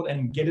unquote,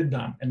 and get it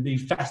done and be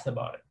fast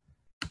about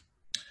it.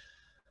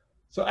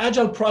 So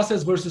agile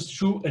process versus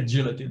true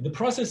agility. The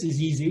process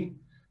is easy,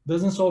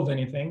 doesn't solve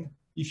anything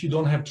if you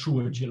don't have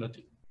true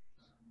agility.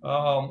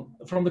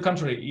 From the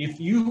contrary, if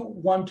you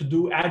want to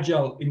do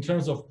agile in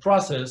terms of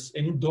process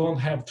and you don't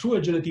have true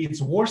agility,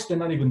 it's worse than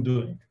not even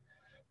doing,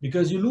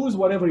 because you lose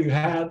whatever you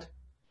had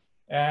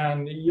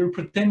and you're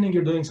pretending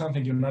you're doing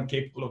something you're not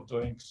capable of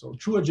doing. So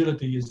true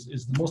agility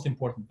is the most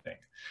important thing.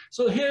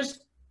 So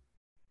here's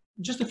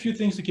just a few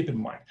things to keep in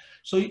mind.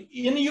 So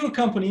in your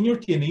company, in your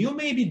team, you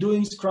may be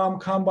doing Scrum,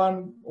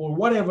 Kanban, or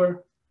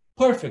whatever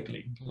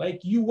perfectly.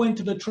 Like you went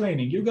to the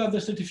training, you got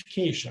the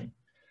certification.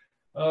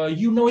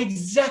 You know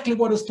exactly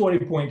what a story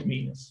point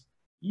means.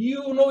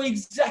 You know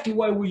exactly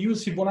why we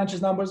use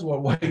Fibonacci's numbers or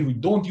why we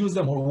don't use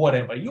them or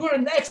whatever. You are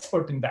an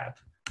expert in that.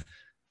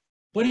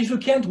 But if you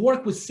can't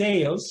work with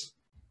sales,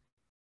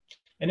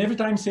 and every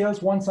time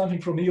sales wants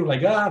something from you, you're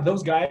like,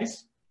 those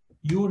guys,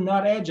 you're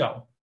not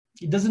agile.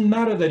 It doesn't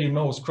matter that you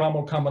know Scrum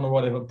or Kanban or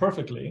whatever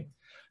perfectly.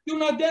 You're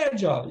not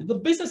agile. The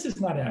business is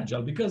not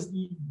agile because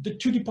the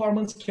 2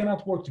 departments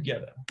cannot work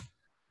together.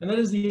 And that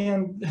is the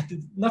end.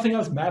 Nothing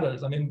else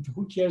matters. I mean,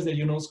 who cares that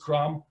you know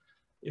Scrum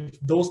if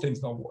those things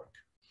don't work?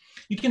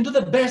 You can do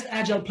the best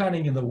agile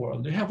planning in the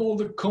world. You have all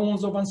the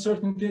cones of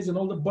uncertainties and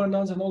all the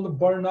burnouts and all the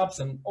burn-ups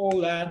and all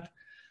that.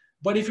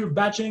 But if you're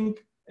batching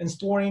and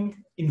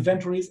storing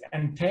inventories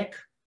and tech,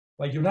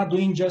 like you're not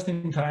doing just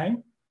in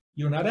time,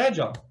 you're not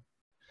agile.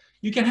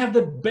 You can have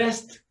the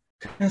best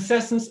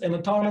consensus and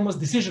autonomous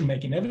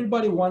decision-making.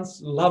 Everybody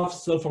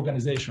loves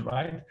self-organization,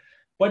 right?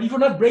 But if you're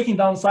not breaking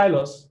down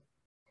silos,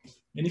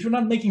 and if you're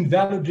not making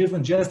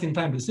value-driven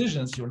just-in-time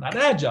decisions, you're not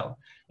agile.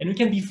 And you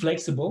can be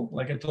flexible,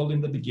 like I told in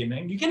the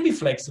beginning. You can be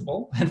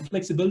flexible, and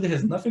flexibility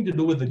has nothing to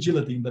do with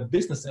agility in the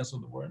business sense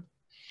of the word.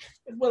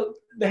 Well,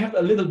 they have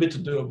a little bit to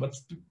do, but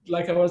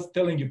like I was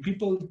telling you,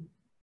 people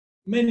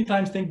many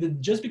times think that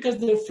just because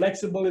they're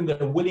flexible and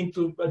they're willing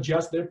to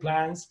adjust their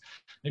plans,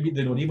 maybe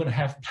they don't even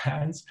have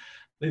plans,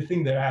 they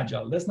think they're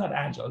agile. That's not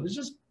agile. It's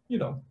just, you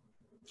know,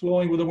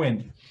 flowing with the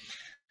wind.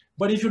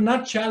 But if you're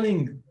not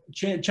channeling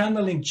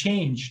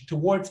change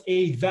towards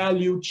a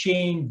value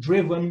chain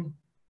driven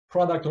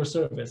product or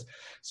service,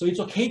 so it's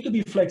okay to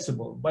be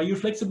flexible, but you're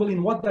flexible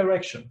in what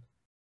direction?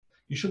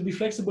 You should be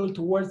flexible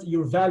towards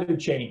your value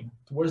chain,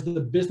 towards the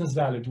business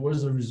value,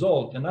 towards the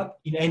result, and not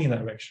in any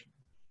direction.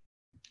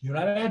 You're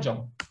not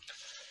agile.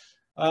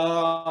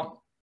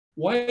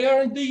 Why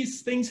aren't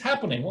these things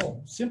happening?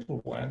 Well,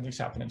 simple why aren't these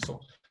happening?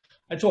 So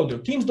I told you,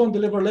 teams don't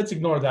deliver. Let's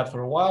ignore that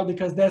for a while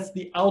because that's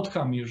the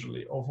outcome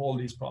usually of all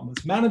these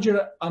problems.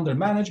 Manager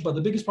undermanage, but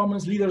the biggest problem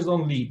is leaders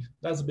don't lead.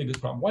 That's the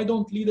biggest problem. Why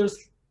don't leaders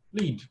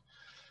lead?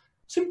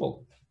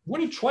 Simple.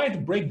 When you try to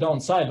break down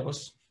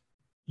silos,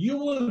 you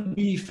will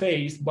be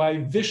faced by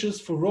vicious,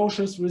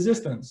 ferocious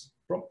resistance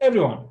from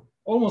everyone,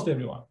 almost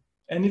everyone.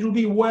 And it will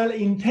be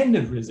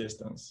well-intended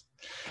resistance.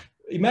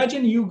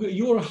 Imagine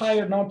you are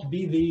hired now to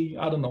be the,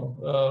 I don't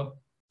know,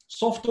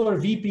 software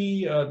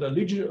VP,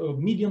 the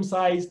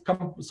medium-sized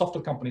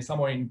software company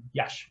somewhere in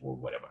Yash or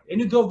whatever. And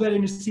you go there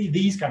and you see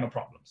these kind of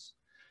problems.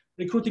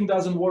 Recruiting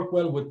doesn't work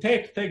well with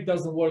tech, tech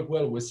doesn't work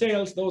well with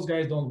sales, those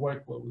guys don't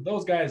work well with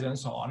those guys, and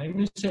so on. And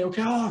you say,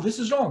 okay, oh, this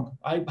is wrong.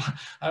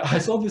 I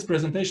saw this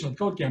presentation at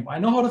CodeCamp. I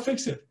know how to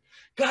fix it.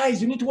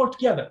 Guys, you need to work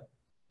together.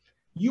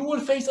 You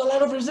will face a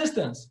lot of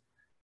resistance.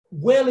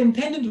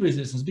 Well-intended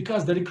resistance,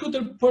 because the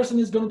recruiter person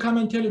is going to come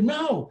and tell you,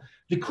 no,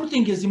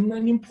 recruiting is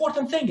an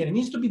important thing and it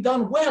needs to be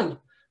done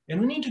well. And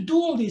we need to do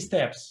all these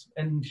steps.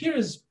 And here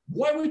is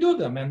why we do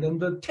them. And then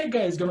the tech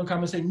guy is going to come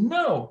and say,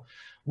 no,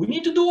 we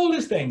need to do all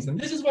these things. And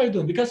this is why we're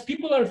doing, because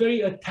people are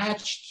very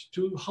attached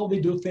to how they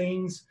do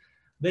things.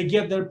 They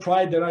get their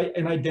pride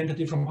and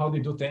identity from how they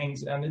do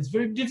things. And it's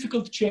very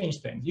difficult to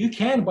change things. You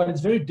can, but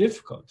it's very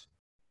difficult.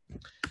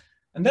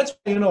 And that's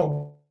why, you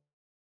know,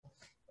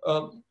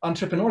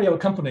 entrepreneurial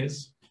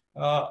companies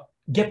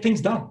get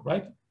things done,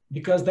 right?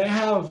 Because they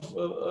have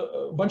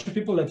a bunch of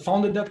people that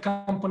founded that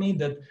company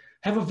that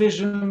have a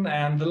vision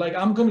and they're like,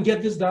 I'm going to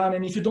get this done.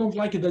 And if you don't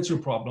like it, that's your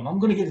problem. I'm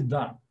going to get it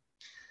done.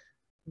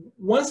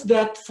 Once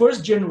that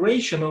first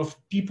generation of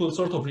people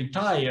sort of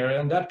retire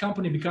and that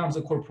company becomes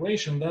a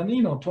corporation, then,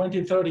 you know,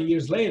 20, 30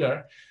 years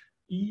later,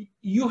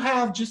 you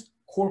have just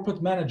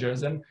corporate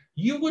managers, and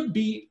you would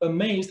be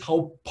amazed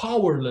how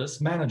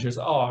powerless managers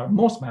are,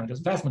 most managers,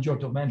 vast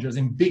majority of managers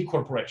in big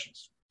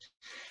corporations.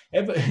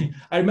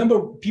 I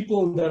remember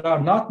people that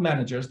are not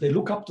managers, they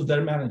look up to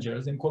their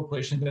managers in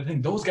corporations, they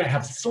think those guys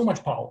have so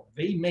much power,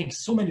 they make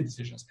so many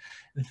decisions.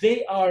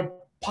 They are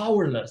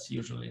powerless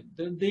usually.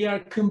 They are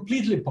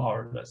completely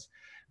powerless.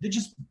 They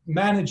just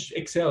manage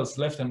Excels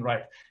left and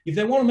right. If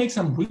they want to make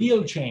some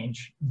real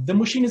change, the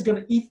machine is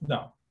going to eat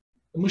them.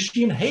 The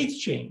machine hates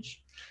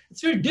change.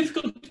 It's very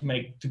difficult to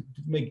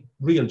make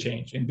real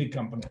change in big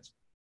companies.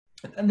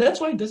 And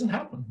that's why it doesn't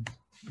happen.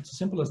 It's as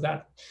simple as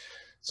that.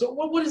 So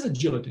what is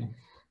agility?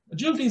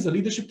 Agility is a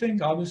leadership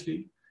thing,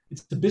 obviously.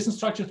 It's a business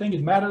structure thing.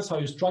 It matters how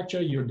you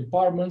structure your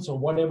departments or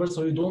whatever,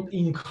 so you don't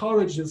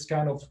encourage this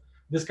kind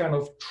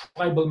of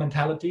tribal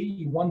mentality.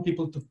 You want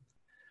people to,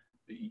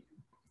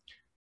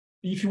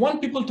 if you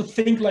want people to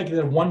think like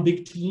they're one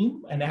big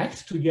team and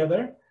act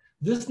together,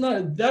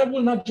 that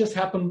will not just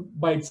happen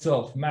by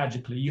itself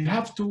magically. You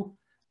have to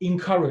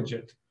encourage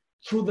it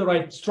through the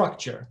right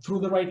structure, through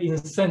the right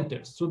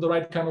incentives, through the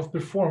right kind of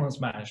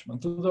performance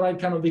management, through the right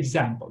kind of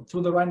example,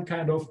 through the right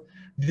kind of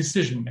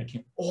decision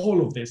making,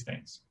 all of these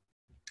things.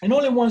 And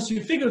only once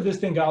you figure this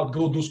thing out,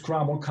 go do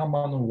Scrum or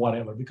Kanban or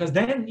whatever, because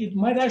then it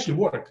might actually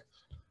work.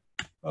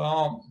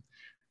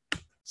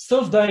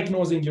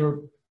 Self-diagnosing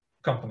your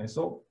company.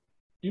 So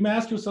you may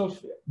ask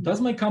yourself,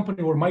 does my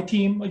company or my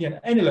team, again,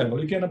 any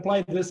level, you can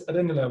apply this at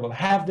any level,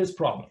 have this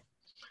problem?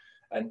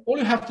 And all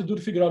you have to do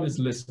to figure out is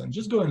listen.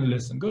 Just go and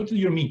listen. Go to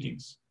your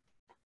meetings,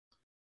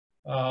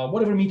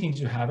 whatever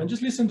meetings you have, and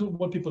just listen to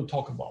what people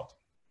talk about.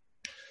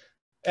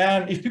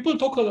 And if people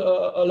talk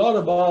a lot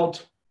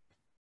about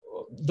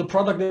the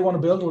product they want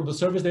to build or the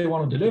service they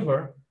want to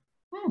deliver,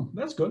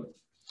 that's good.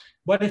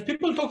 But if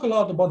people talk a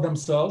lot about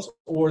themselves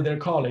or their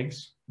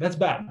colleagues, that's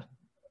bad.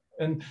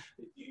 And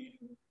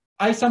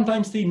I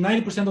sometimes see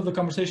 90% of the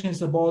conversation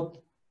is about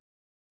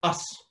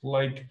us.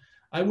 Like,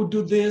 I would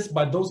do this,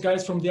 but those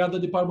guys from the other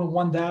department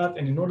want that.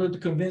 And in order to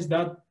convince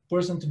that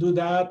person to do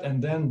that,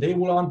 and then they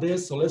will want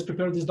this, so let's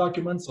prepare this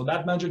document. So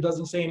that manager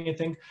doesn't say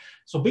anything.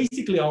 So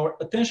basically our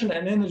attention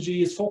and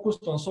energy is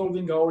focused on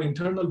solving our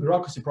internal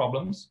bureaucracy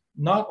problems,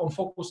 not on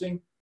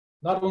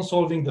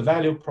solving the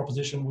value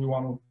proposition we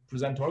want to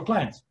present to our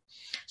clients.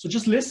 So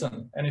just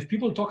listen. And if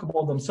people talk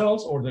about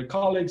themselves or their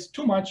colleagues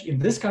too much in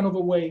this kind of a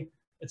way,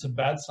 it's a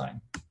bad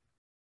sign.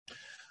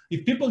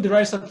 If people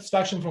derive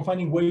satisfaction from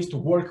finding ways to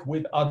work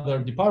with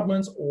other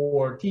departments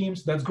or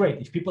teams, that's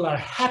great. If people are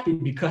happy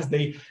because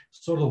they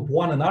sort of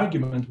won an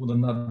argument with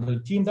another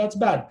team, that's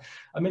bad.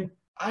 I mean,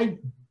 I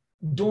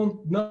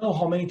don't know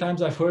how many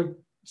times I've heard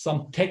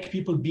some tech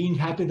people being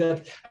happy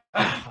that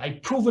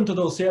I've proven to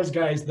those sales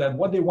guys that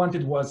what they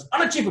wanted was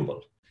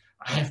unachievable.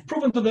 I have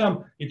proven to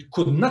them it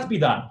could not be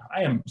done.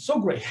 I am so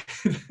great.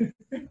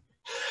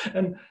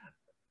 And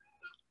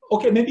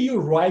okay, maybe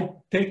you're right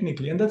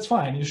technically, and that's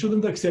fine. You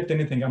shouldn't accept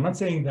anything. I'm not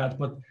saying that,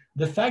 but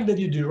the fact that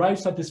you derive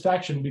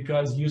satisfaction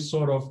because you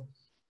sort of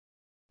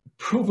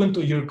proven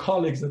to your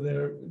colleagues that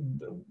they're,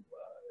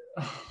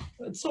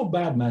 it's so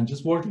bad, man.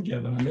 Just work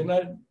together. I mean,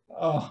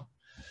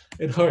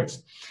 it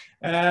hurts.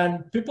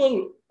 And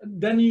people,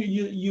 then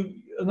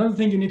another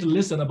thing you need to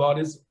listen about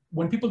is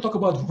when people talk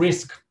about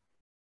risk,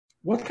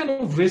 what kind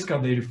of risk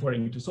are they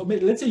referring to? So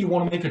let's say you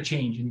want to make a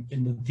change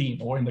in the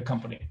team or in the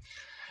company.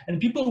 And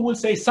people will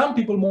say, some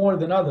people more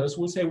than others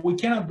will say, we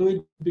cannot do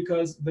it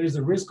because there is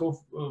a risk of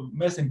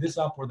messing this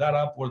up or that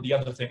up or the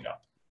other thing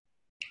up.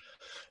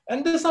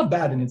 And that's not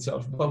bad in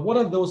itself, but what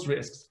are those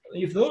risks?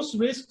 If those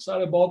risks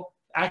are about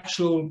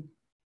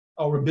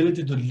our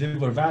ability to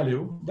deliver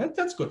value,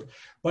 that's good.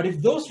 But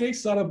if those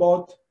risks are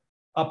about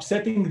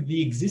upsetting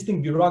the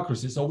existing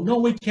bureaucracy, so no,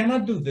 we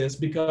cannot do this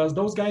because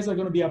those guys are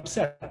going to be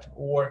upset,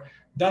 or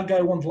that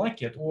guy won't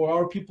like it, or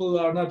our people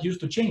are not used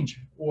to change,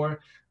 or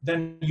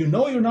then you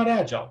know you're not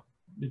agile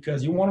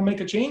because you want to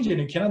make a change and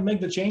you cannot make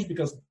the change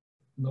because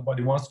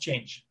nobody wants to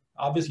change.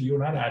 Obviously, you're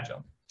not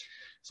agile.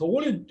 So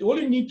all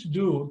you need to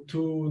do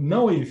to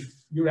know if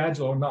you're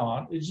agile or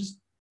not is just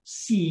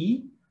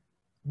see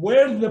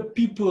where the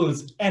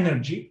people's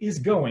energy is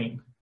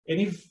going. And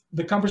if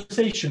the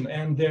conversation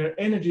and their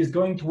energy is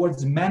going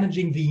towards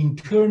managing the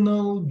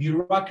internal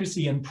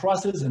bureaucracy and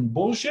process and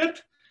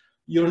bullshit,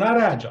 you're not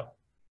agile.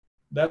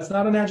 That's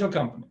not an agile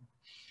company.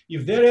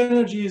 If their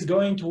energy is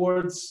going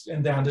towards,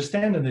 and they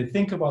understand and they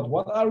think about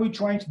what are we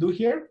trying to do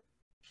here,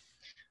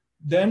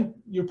 then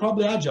you're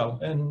probably agile.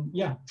 And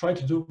yeah, try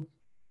to do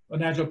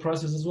an agile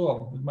process as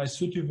well. It might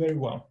suit you very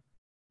well.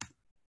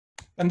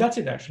 And that's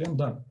it, actually. I'm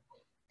done.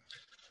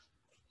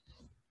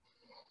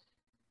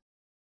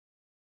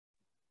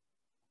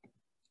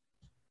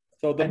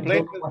 So the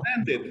plane has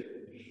landed.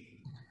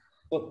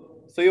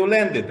 So you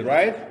landed,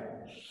 right?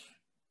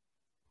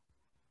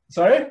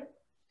 Sorry?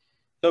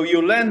 So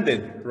you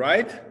landed,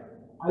 right?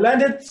 I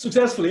landed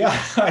successfully, yeah.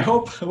 I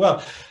hope.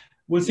 Well,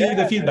 we'll see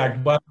the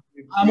feedback, but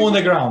I'm on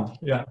the ground,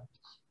 yeah.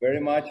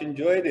 Very much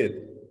enjoyed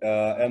it.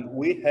 And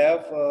we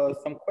have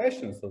some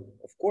questions,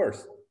 of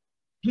course.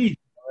 Please.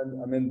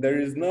 I mean, there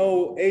is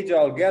no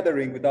agile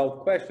gathering without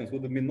questions.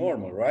 Wouldn't be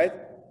normal, right?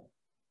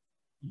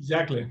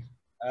 Exactly.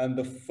 And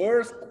the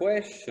first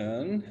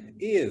question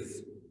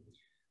is,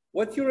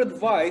 what's your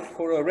advice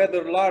for a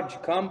rather large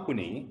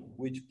company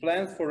which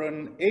plans for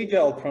an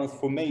agile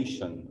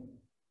transformation?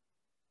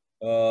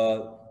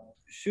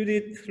 Should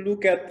it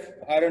look at,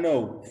 I don't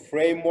know,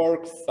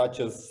 frameworks such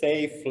as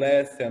SAFe,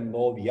 LESS, and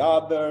all the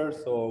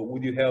others? Or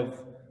would you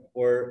have,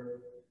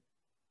 or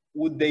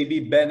would they be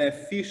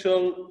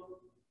beneficial?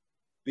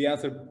 The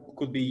answer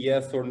could be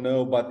yes or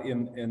no, but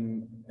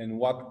in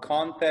what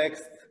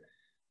context?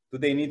 Do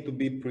they need to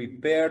be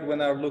prepared when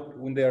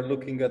they are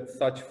looking at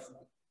such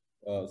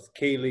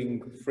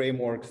scaling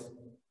frameworks?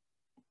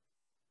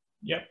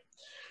 Yeah.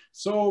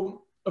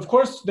 So of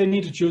course they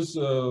need to choose.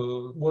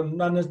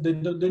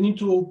 They need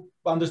to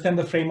understand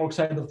the framework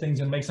side of things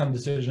and make some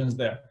decisions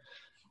there.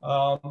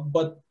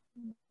 But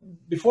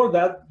before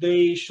that,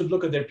 they should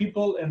look at their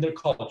people and their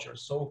culture.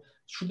 So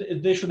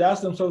they should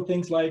ask themselves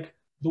things like: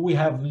 do we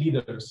have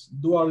leaders?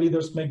 Do our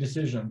leaders make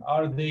decisions?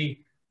 Are they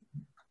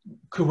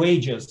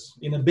courageous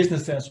in a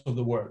business sense of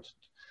the word?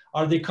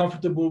 Are they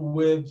comfortable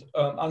with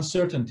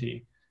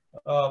uncertainty?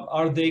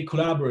 Are they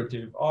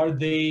collaborative? Are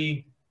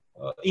they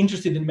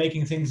interested in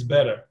making things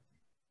better?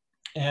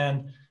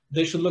 And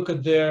they should look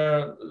at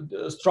their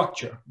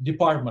structure,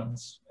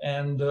 departments,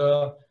 and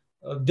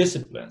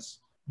disciplines.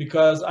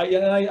 Because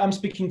I'm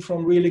speaking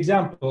from real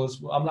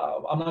examples. I'm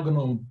not going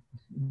to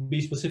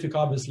be specific,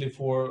 obviously,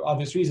 for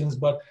obvious reasons.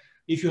 But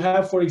if you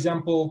have, for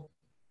example,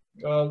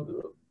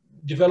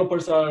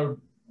 developers are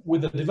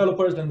with the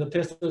developers and the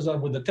testers are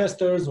with the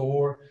testers,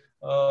 or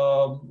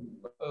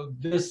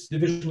this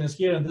division is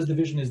here and this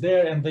division is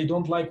there, and they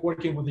don't like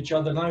working with each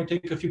other. Now you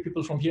take a few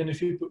people from here and a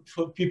few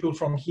people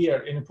from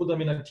here, and you put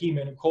them in a team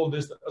and you call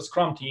this a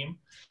Scrum team.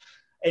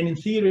 And in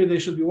theory, they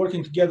should be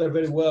working together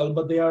very well,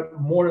 but they are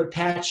more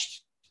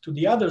attached to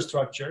the other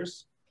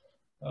structures.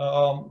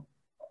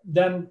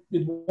 Then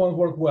it won't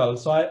work well.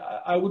 So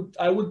I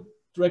would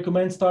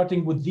recommend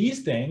starting with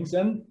these things,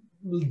 and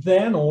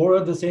then, or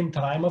at the same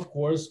time, of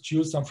course,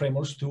 choose some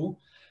frameworks too.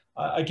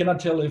 I cannot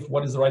tell if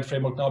what is the right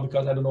framework now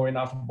because I don't know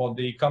enough about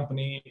the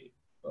company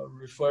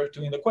referred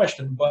to in the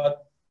question.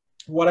 But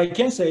what I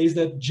can say is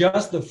that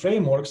just the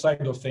framework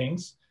side of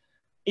things,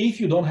 if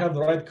you don't have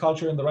the right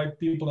culture and the right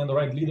people and the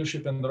right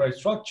leadership and the right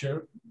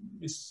structure,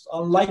 it's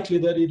unlikely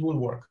that it will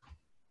work.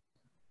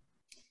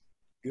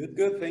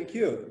 Good, thank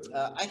you.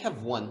 I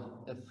have one,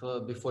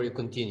 before you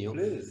continue.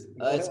 Please.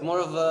 It's more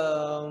of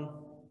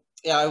a...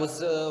 Yeah, I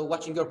was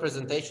watching your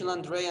presentation,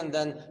 Andrei, and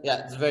then,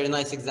 yeah, it's a very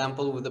nice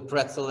example with the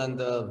pretzel and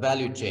the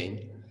value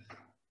chain.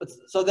 But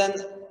so then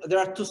there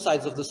are two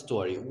sides of the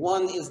story.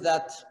 One is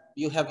that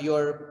you have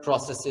your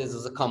processes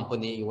as a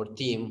company, your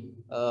team,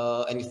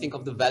 and you think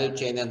of the value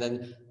chain, and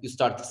then you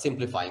start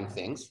simplifying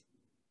things.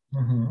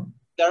 Mm-hmm.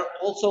 There are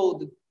also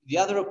the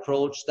other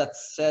approach that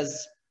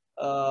says,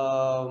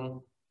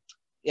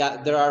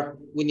 yeah,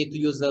 we need to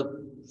use a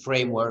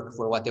framework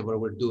for whatever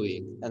we're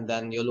doing. And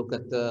then you look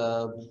at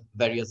the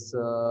various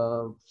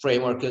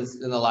frameworks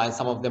in a line.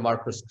 Some of them are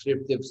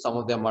prescriptive, some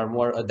of them are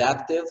more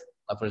adaptive,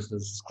 like for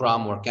instance,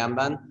 Scrum or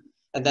Kanban.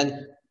 And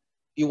then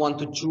you want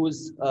to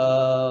choose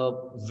a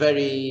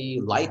very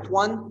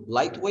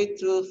lightweight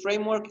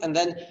framework. And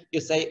then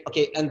you say,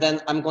 okay, and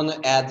then I'm going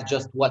to add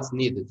just what's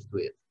needed to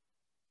it.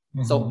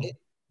 Mm-hmm. So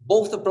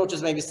both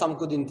approaches may be some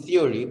good in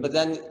theory, but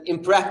then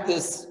in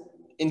practice,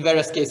 in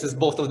various cases,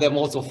 both of them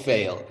also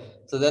fail.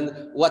 So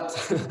then what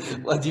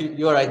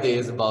your idea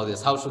is about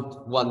this? How should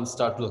one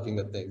start looking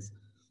at things?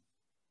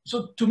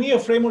 So to me, a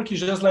framework is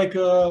just like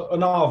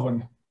an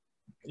oven.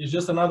 It's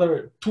just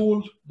another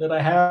tool that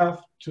I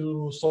have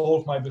to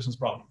solve my business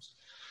problems.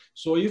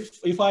 So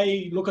if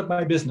I look at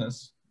my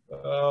business,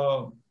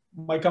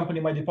 my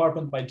company, my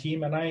department, my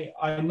team, and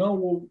I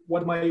know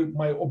what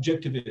my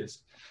objective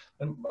is,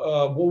 and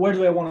where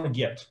do I want to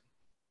get?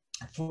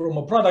 From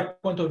a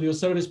product point of view,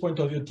 service point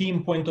of view,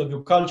 team point of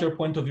view, culture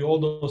point of view, all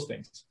those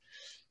things.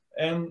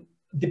 And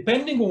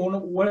depending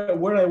on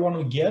where I want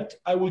to get,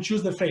 I will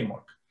choose the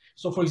framework.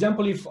 So for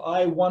example, if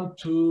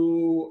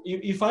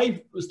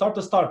I start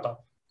a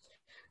startup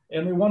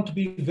and we want to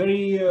be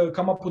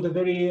come up with a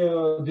very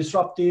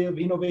disruptive,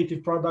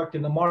 innovative product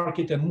in the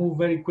market and move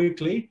very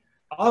quickly,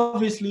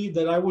 obviously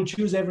that I will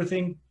choose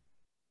everything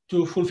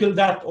to fulfill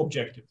that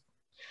objective.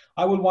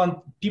 I will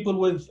want people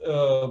with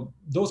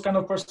those kind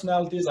of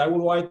personalities. I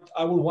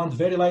will want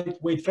very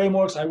lightweight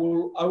frameworks. I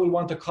will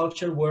want a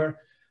culture where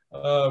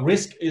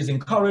risk is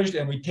encouraged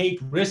and we take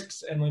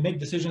risks and we make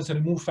decisions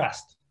and we move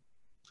fast.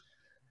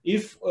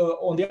 If,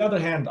 on the other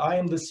hand, I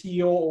am the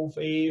CEO of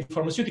a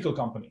pharmaceutical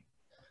company,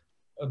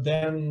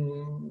 then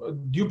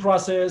due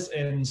process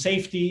and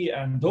safety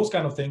and those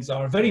kind of things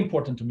are very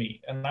important to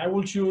me. And I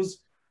will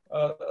choose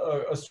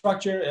a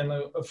structure and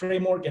a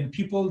framework and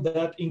people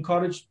that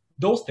encourage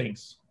those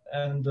things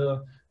and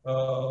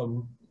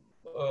due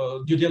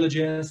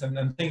diligence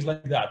and things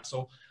like that.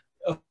 So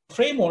a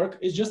framework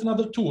is just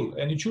another tool,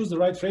 and you choose the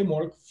right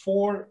framework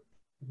for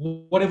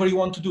whatever you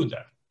want to do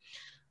there.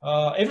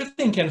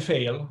 Everything can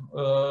fail,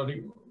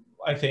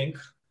 I think.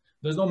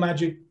 There's no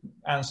magic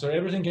answer.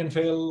 Everything can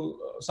fail.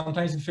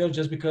 Sometimes it fails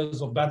just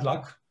because of bad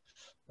luck.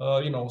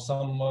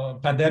 Some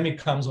pandemic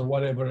comes or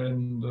whatever,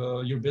 and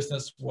your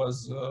business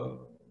was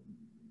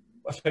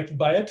affected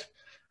by it.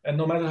 And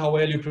no matter how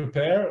well you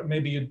prepare,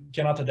 maybe you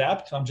cannot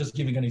adapt. I'm just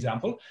giving an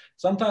example.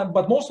 Sometimes,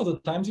 but most of the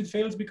times it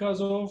fails because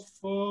of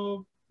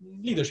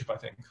leadership, I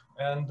think.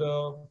 And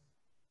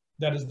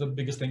that is the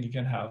biggest thing you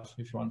can have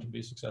if you want to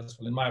be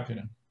successful, in my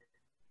opinion.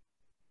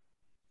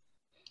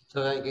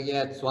 So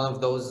yeah, it's one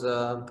of those,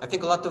 I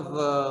think a lot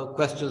of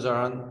questions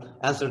are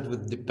answered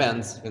with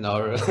depends in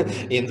our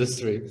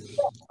industry.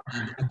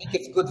 I think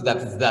it's good that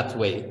it's that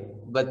way,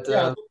 but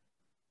yeah.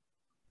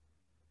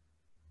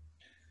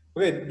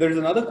 Okay, there's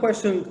another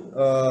question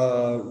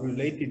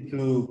related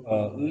to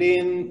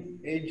lean,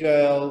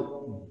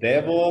 agile,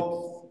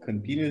 DevOps,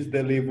 continuous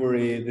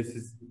delivery. This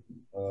is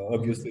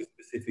obviously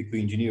specific to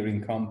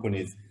engineering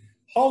companies.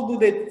 How do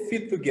they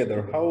fit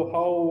together?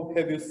 How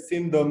have you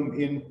seen them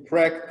in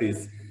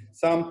practice?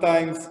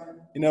 Sometimes,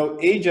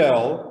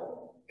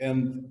 agile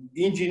and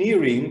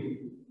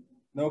engineering,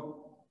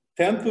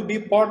 tend to be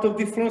part of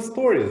different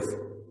stories,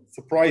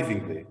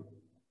 surprisingly.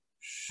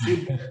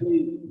 Should it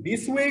be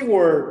this way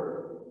or?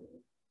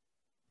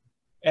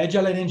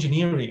 Agile and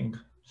engineering.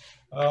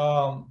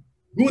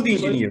 Good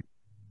engineering.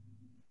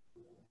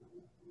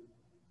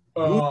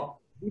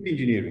 Good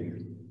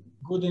engineering.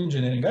 Good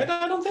engineering.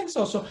 I don't think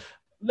so. So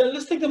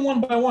let's take them one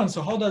by one.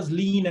 So how does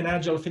lean and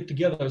agile fit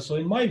together? So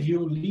in my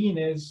view, lean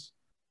is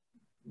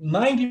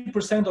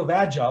 90% of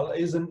agile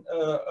is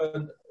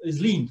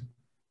lean.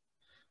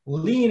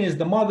 Lean is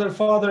the mother,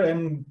 father,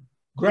 and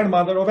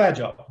grandmother of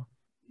agile.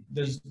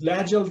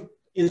 Agile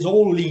is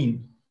all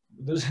lean.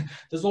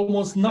 There's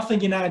almost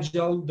nothing in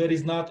agile that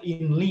is not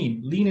in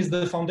lean. Lean is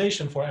the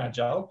foundation for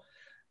agile.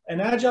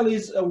 And agile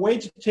is a way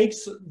to take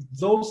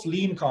those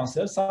lean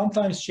concepts,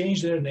 sometimes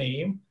change their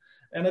name,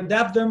 and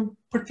adapt them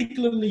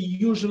particularly,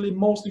 usually,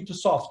 mostly to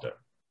software.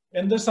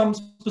 And there's some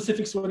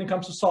specifics when it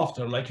comes to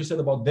software, like you said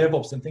about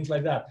DevOps and things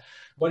like that.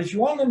 But if you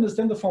want to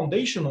understand the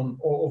foundation of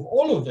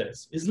all of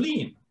this is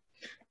lean.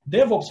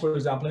 DevOps, for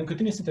example, and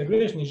continuous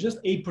integration is just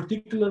a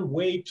particular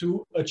way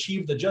to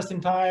achieve the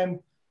just-in-time,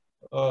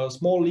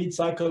 small lead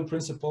cycle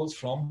principles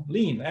from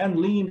lean. And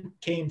lean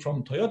came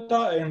from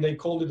Toyota, and they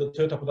called it the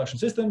Toyota production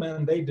system,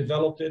 and they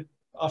developed it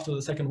after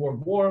the Second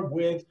World War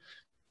with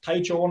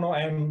Taiichi Ohno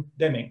and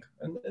Deming.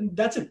 And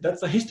that's it.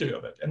 That's the history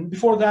of it. And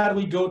before that,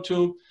 we go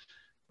to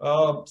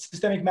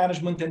systemic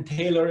management and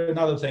Taylor and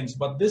other things.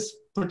 But this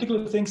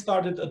particular thing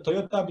started at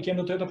Toyota, became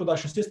the Toyota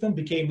production system,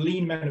 became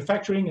lean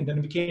manufacturing, and then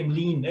it became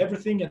lean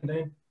everything, and then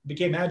it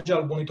became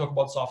agile when we talk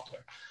about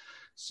software.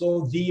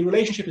 So the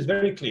relationship is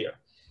very clear.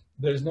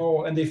 There's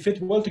no, and they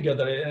fit well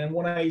together. And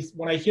when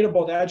I hear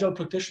about agile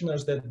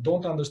practitioners that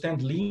don't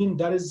understand lean,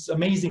 that is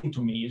amazing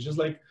to me. It's just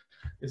like,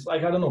 It's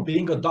like, I don't know,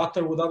 being a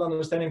doctor without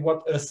understanding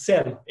what a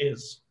cell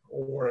is,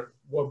 or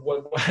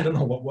what I don't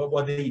know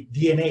what the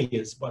DNA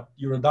is, but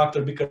you're a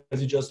doctor because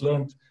you just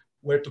learned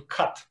where to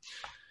cut.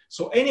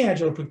 So any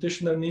agile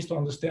practitioner needs to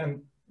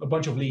understand a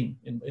bunch of lean,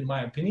 in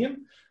my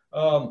opinion.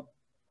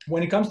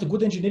 When it comes to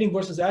good engineering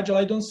versus agile,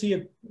 I don't see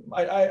it.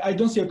 I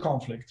don't see a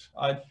conflict.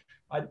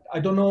 I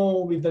don't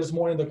know if there's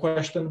more in the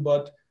question,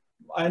 but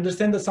I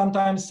understand that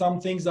sometimes some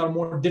things are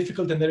more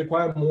difficult and they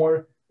require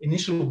more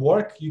initial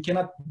work. You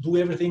cannot do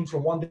everything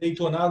from one day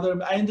to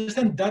another. I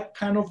understand that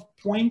kind of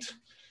point,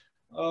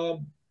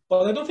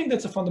 but I don't think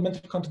that's a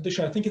fundamental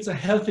contradiction. I think it's a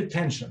healthy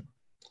tension.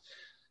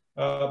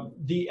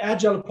 The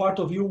agile part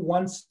of you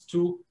wants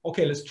to,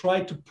 okay, let's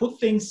try to put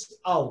things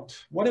out,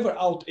 whatever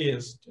out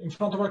is, in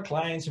front of our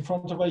clients, in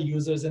front of our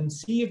users, and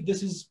see if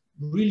this is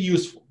really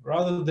useful,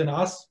 rather than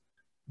us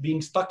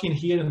being stuck in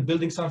here and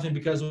building something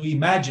because we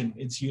imagine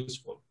it's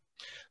useful.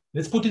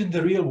 Let's put it in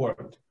the real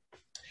world.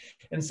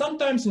 And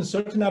sometimes in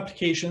certain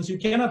applications, you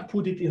cannot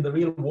put it in the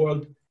real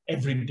world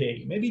every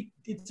day. Maybe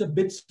it's a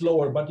bit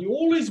slower, but you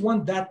always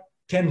want that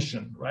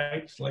tension,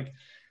 right? It's like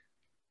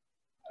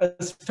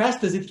as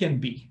fast as it can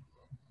be.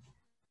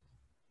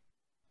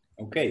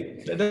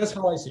 Okay. That's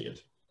how I see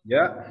it.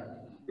 Yeah,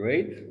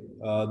 great.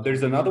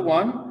 There's another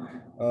one.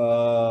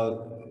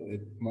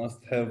 It must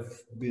have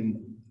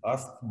been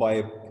asked by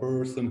a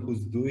person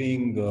who's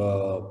doing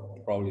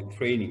probably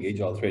training,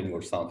 agile training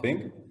or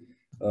something.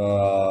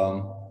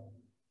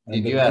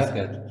 Did you ask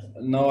it?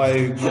 No, I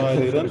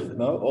didn't.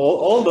 No.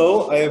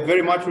 Although I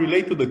very much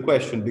relate to the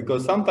question,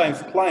 because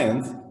sometimes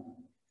clients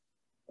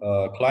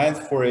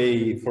for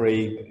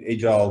a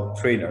agile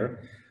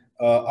trainer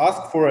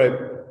ask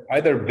for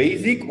either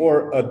basic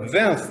or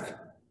advanced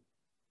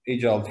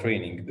agile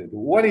training.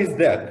 What is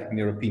that, in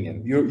your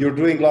opinion? You're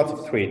doing lots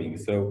of training,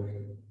 so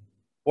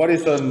what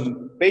is a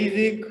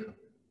basic,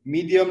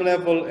 medium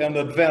level, and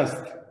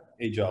advanced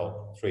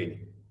agile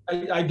training?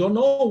 I don't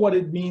know what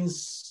it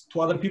means to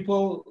other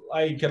people.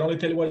 I can only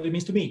tell you what it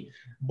means to me.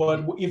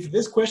 But if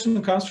this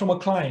question comes from a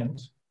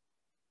client,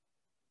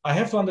 I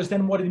have to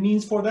understand what it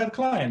means for that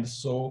client.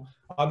 So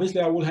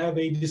obviously I will have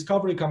a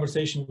discovery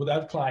conversation with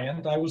that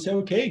client. I will say,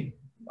 okay,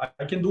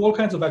 I can do all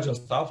kinds of agile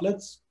stuff.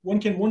 When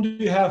do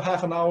you have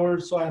half an hour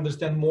so I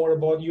understand more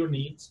about your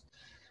needs?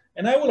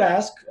 And I will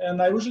ask, and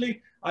I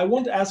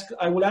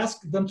will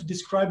ask them to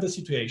describe the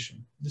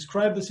situation.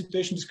 Describe the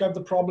situation, describe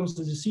the problems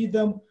as you see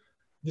them,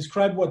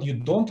 describe what you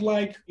don't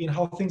like in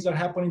how things are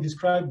happening,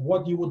 describe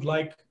what you would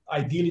like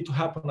ideally to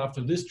happen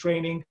after this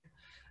training.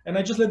 And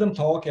I just let them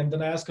talk, and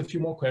then I ask a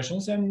few more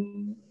questions.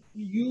 And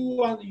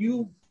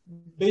you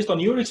based on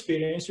your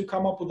experience, you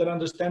come up with an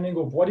understanding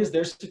of what is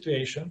their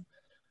situation,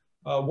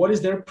 what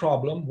is their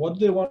problem, what do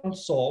they want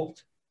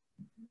solved,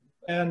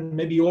 and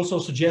maybe you also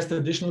suggest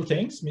additional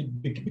things,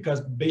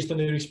 because based on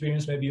your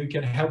experience, maybe you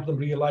can help them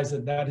realize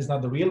that that is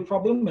not the real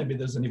problem. Maybe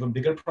there's an even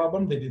bigger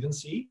problem they didn't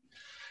see.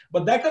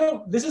 But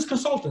this is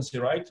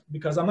consultancy, right?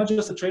 Because I'm not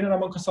just a trainer,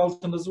 I'm a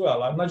consultant as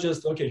well. I'm not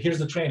just, okay, here's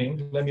the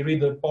training, let me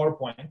read the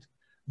PowerPoint.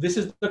 This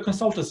is the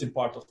consultancy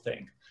part of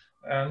thing.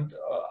 And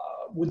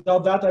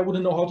without that, I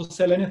wouldn't know how to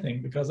sell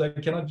anything, because I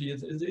cannot,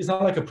 it's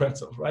not like a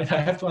pretzel, right?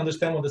 I have to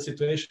understand what the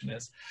situation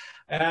is.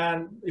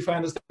 And if I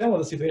understand what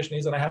the situation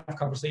is and I have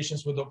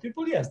conversations with those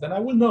people, yes, then I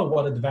will know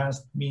what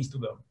advanced means to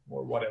them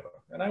or whatever.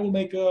 And I will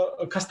make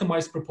a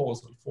customized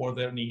proposal for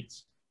their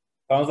needs.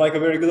 Sounds like a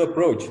very good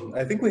approach.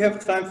 I think we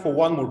have time for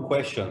one more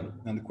question.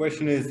 And the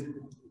question is,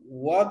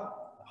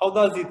 how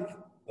does it,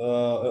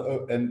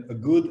 a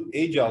good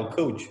agile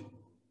coach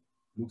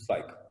looks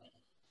like?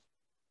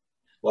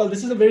 Well,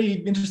 this is a very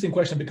interesting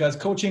question, because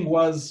coaching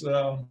was,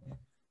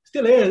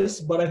 still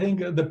is, but I think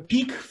the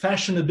peak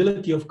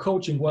fashionability of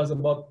coaching was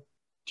about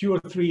 2 or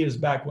 3 years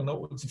back, when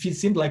it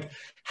seemed like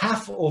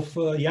half of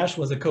Yash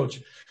was a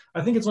coach.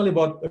 I think it's only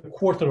about a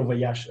quarter of a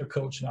Yash a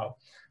coach now.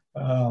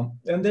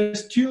 And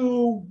there's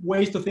 2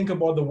 ways to think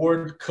about the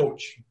word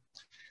coach.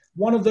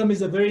 One of them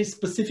is a very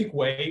specific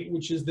way,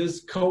 which is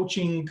this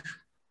coaching,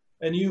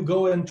 and you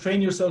go and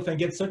train yourself and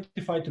get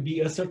certified to be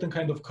a certain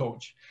kind of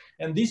coach.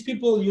 And these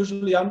people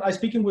usually, I'm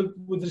speaking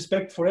with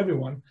respect for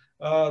everyone.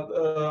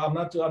 I'm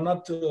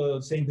not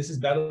saying this is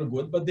bad or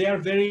good, but they are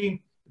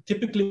very,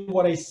 typically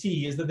what I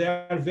see is that they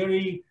are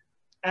very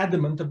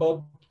adamant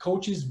about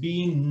coaches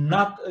being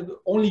not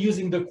only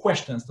using the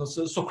questions, the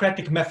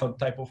Socratic method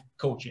type of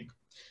coaching.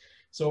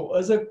 So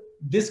as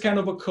this kind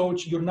of a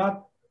coach, you're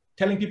not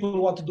telling people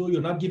what to do,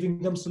 you're not giving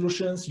them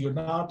solutions, you're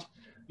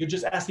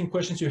just asking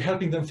questions, you're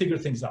helping them figure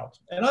things out.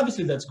 And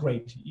obviously that's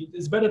great.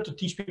 It's better to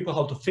teach people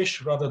how to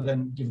fish rather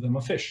than give them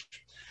a fish.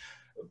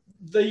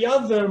 The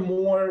other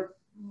more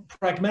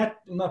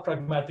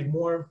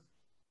more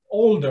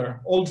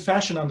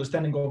old-fashioned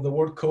understanding of the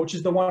word coach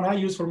is the one I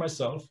use for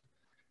myself.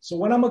 So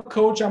when I'm a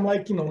coach, I'm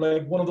like,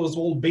 like one of those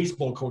old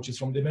baseball coaches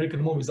from the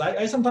American movies.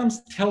 I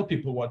sometimes tell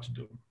people what to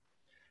do.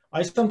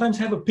 I sometimes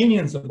have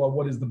opinions about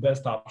what is the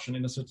best option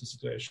in certain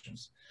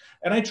situations.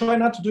 And I try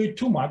not to do it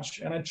too much.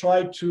 And I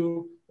try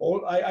to,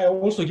 I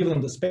also give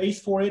them the space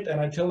for it.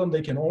 And I tell them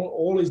they can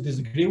always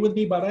disagree with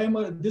me, but I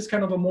am this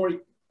kind of a more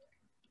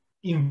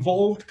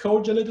involved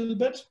coach a little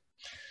bit.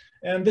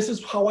 And this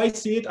is how I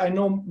see it. I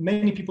know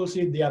many people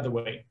see it the other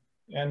way.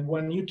 And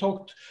when you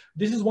talk,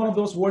 this is one of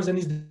those words that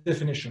needs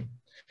definition.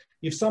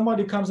 If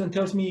somebody comes and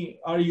tells me,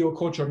 are you a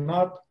coach or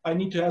not? I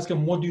need to ask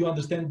them, what do you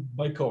understand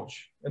by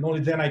coach? And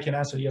only then I can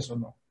answer yes or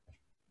no.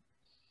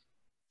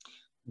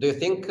 Do you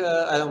think,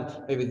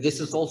 maybe this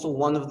is also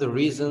one of the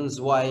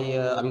reasons why,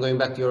 I'm going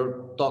back to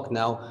your talk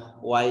now,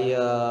 why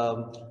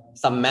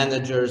some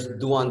managers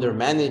do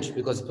undermanage,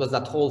 because it was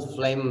that whole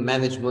flame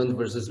management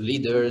versus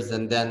leaders,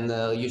 and then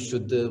you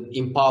should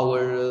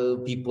empower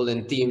people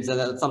and teams,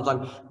 and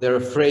sometimes they're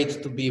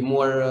afraid to be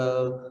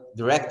more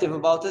directive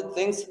about it,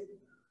 things?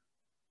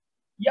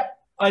 Yeah,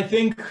 I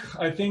think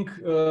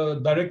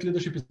direct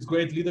leadership is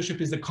great. Leadership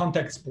is a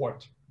contact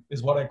sport,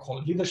 is what I call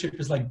it. Leadership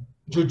is like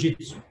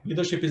jiu-jitsu.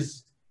 Leadership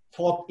is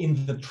fought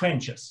in the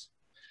trenches.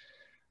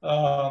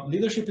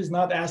 Leadership is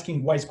not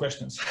asking wise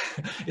questions.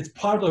 It's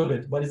part of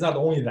it, but it's not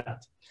only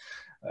that.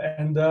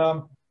 And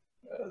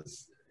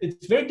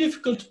it's very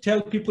difficult to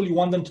tell people you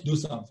want them to do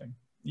something.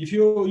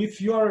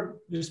 If you are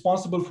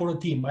responsible for a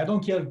team, I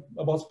don't care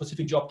about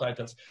specific job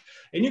titles,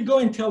 and you go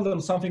and tell them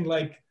something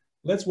like,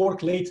 let's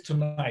work late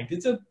tonight.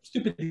 It's a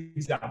stupid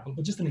example,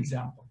 but just an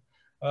example.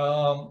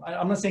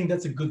 I'm not saying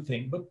that's a good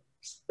thing, but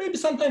maybe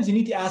sometimes you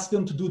need to ask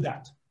them to do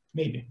that,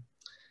 maybe.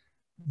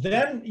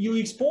 Then you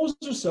expose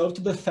yourself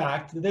to the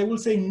fact that they will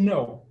say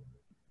no.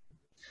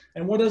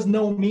 And what does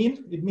no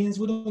mean? It means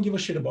we don't give a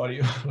shit about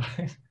you.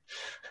 Right?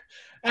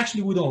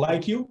 Actually, we don't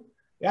like you.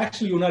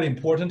 Actually, you're not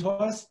important to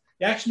us.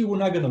 Actually, we're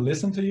not going to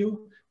listen to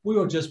you. We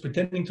were just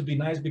pretending to be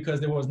nice because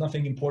there was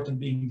nothing important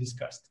being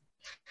discussed.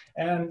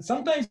 And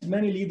sometimes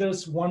many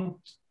leaders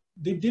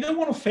they didn't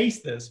want to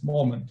face this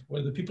moment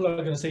where the people are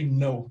going to say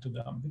no to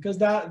them, because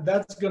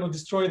that's going to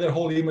destroy their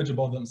whole image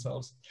about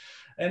themselves.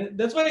 And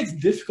that's why it's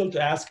difficult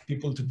to ask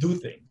people to do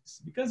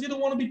things, because you don't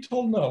want to be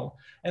told no.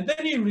 And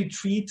then you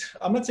retreat.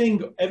 I'm not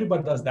saying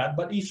everybody does that,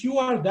 but if you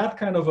are that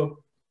kind of an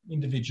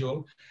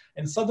individual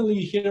and suddenly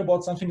you hear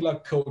about something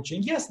like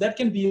coaching, yes, that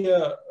can be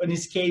an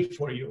escape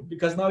for you,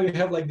 because now you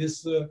have like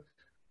this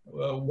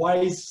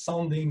wise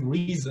sounding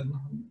reason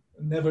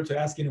never to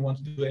ask anyone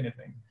to do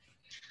anything.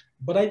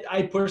 But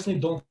I personally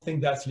don't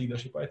think that's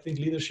leadership. I think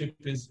leadership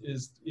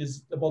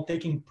is about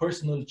taking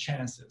personal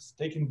chances,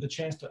 taking the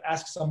chance to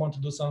ask someone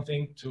to do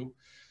something, to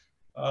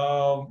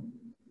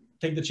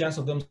take the chance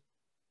of them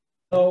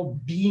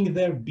being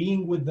there,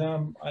 being with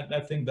them. I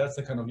think that's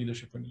the kind of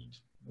leadership we need.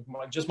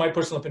 Just my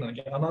personal opinion.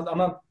 Again, I'm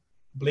not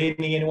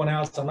blaming anyone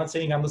else. I'm not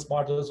saying I'm the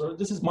smartest. Or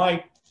this is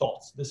my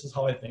thoughts. This is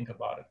how I think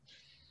about it.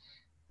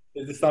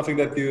 Is this something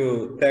that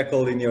you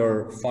tackled in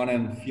your Fun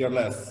and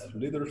Fearless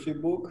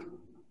leadership book?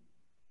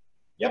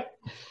 Yep,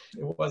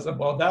 it was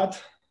about that.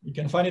 You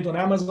can find it on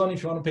Amazon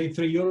if you want to pay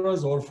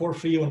 €3 or for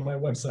free on my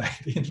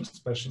website, the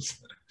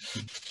Introspecials.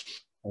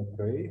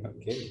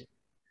 Okay.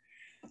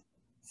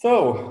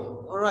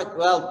 So, all right.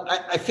 Well,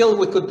 I feel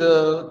we could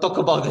talk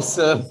about this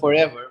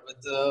forever, but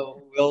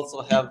we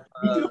also have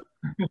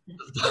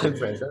time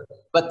pressure.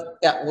 But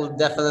yeah, we'll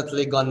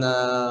definitely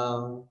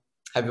gonna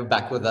have you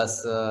back with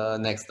us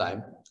next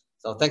time.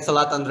 So thanks a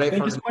lot, Andrei.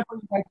 Thank you so much for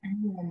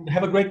inviting me, and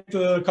have a great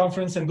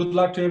conference, and good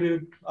luck to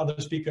every other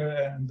speaker.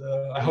 And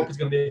I hope it's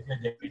going to be a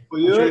great day. For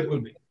you, I'm sure it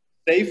will be.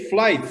 Safe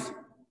flights.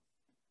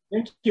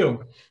 Thank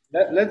you.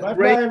 Let's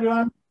bye,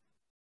 everyone.